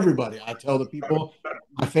want everybody. I tell the people,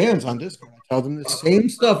 my fans on Discord, I tell them the same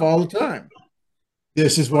stuff all the time.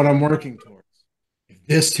 This is what I'm working towards. If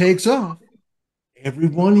this takes off, every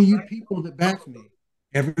one of you people that back me,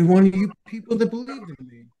 every one of you people that believe in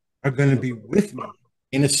me are going to be with me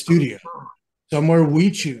in a studio, somewhere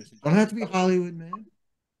we choose. It don't have to be Hollywood, man.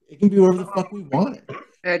 It can be wherever the fuck we want it.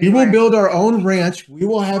 Anyway. We will build our own ranch. We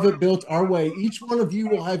will have it built our way. Each one of you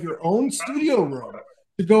will have your own studio room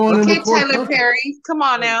to go on and record. Tyler Perry, come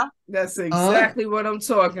on now. That's exactly what I'm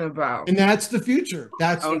talking about. And that's the future.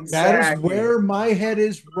 That is where my head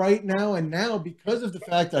is right now. And now, because of the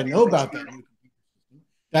fact I know about that new computer system,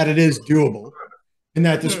 that it is doable, and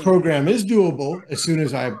that this program is doable as soon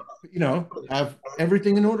as I, have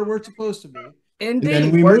everything in order where it's supposed to be.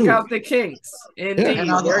 Indeed, work out the kinks. Indeed,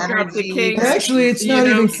 work out the kinks. Actually, it's not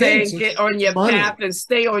even kinks. Get on your path and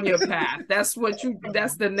stay on your path. That's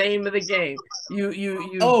that's the name of the game.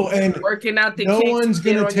 You. Oh, and working out the kinks. No one's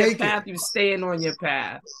gonna take it. You staying on your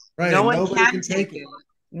path. Right. No one can take it.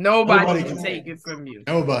 Nobody can take it from you.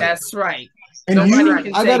 Nobody. That's right. And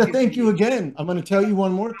I got to thank you again. I'm going to tell you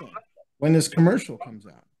one more thing. When this commercial comes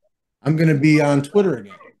out, I'm going to be on Twitter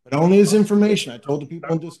again. But only as information. I told the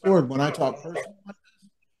people in Discord, when I talk personally,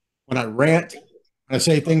 when I rant, when I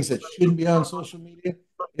say things that shouldn't be on social media,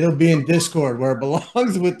 it'll be in Discord where it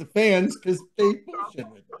belongs with the fans because they bullshit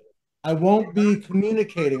with me. I won't be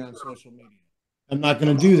communicating on social media. I'm not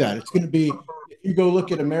going to do that. It's going to be, if you go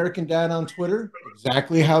look at American Dad on Twitter,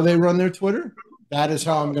 exactly how they run their Twitter, that is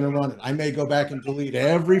how I'm going to run it. I may go back and delete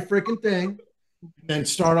every freaking thing and then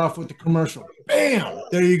start off with the commercial. Bam!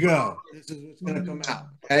 There you go. This is what's going to come out.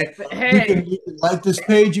 Okay? Hey. You can like this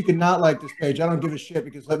page. You can not like this page. I don't give a shit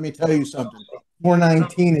because let me tell you something.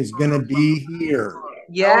 419 is going to be here.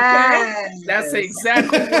 Yes. Okay? That's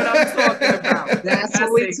exactly what I'm talking about. That's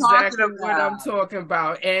what we're talking about. What I'm talking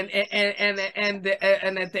about. And at the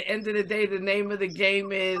end of the day, the name of the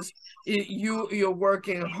game is you're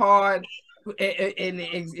working hard. And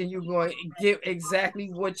you're going to get exactly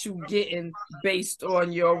what you're getting based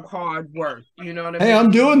on your hard work. You know what I mean? Hey, I'm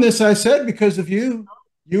doing this, I said, because of you.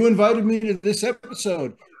 You invited me to this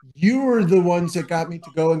episode. You were the ones that got me to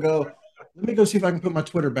go, let me go see if I can put my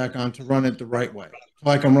Twitter back on to run it the right way.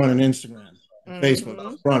 Like I'm running Instagram and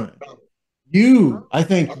Facebook. Run it. I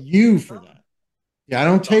thank you for that. Yeah, I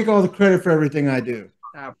don't take all the credit for everything I do.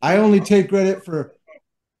 I only take credit for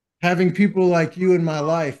having people like you in my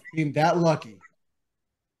life, being that lucky.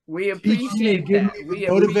 We appreciate that. We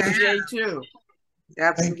appreciate you.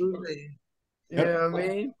 Absolutely. You know what I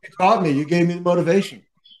mean? You taught me. You gave me the motivation.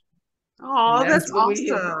 Oh, that's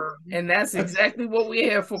awesome. And that's exactly what we're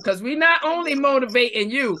here for. Because we not only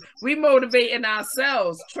motivating you, we motivating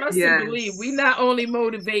ourselves. Trust and believe. We not only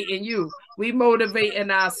motivating you, we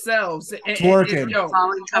motivating ourselves. It's working. It's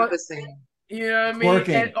all encompassing. You know what I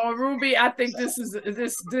mean? And on Ruby, I think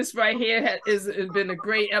this right here has been a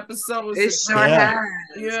great episode. It sure has.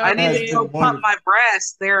 You know I need to go pump my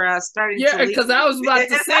breasts. They're starting to leak. Because I was about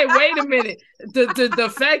to say, wait a minute.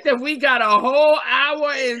 The fact that we got a whole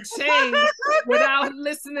hour and change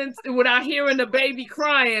without hearing the baby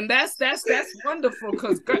crying, that's wonderful.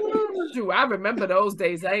 Because I remember those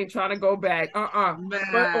days. I ain't trying to go back. Man,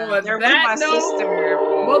 but on that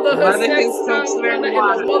note, motherhood sex in the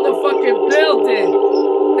motherfucking building.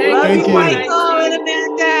 Thank you, Michael and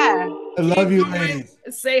Amanda. I love you, ladies.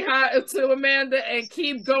 Say hi to Amanda and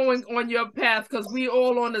keep going on your path because we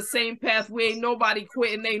all on the same path. We ain't nobody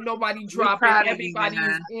quitting, ain't nobody dropping. Everybody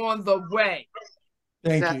is on the way.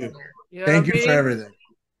 Thank you. Thank you for everything.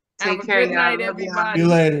 Have a good night, everybody. See you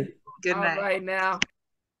later. Good night. All right now.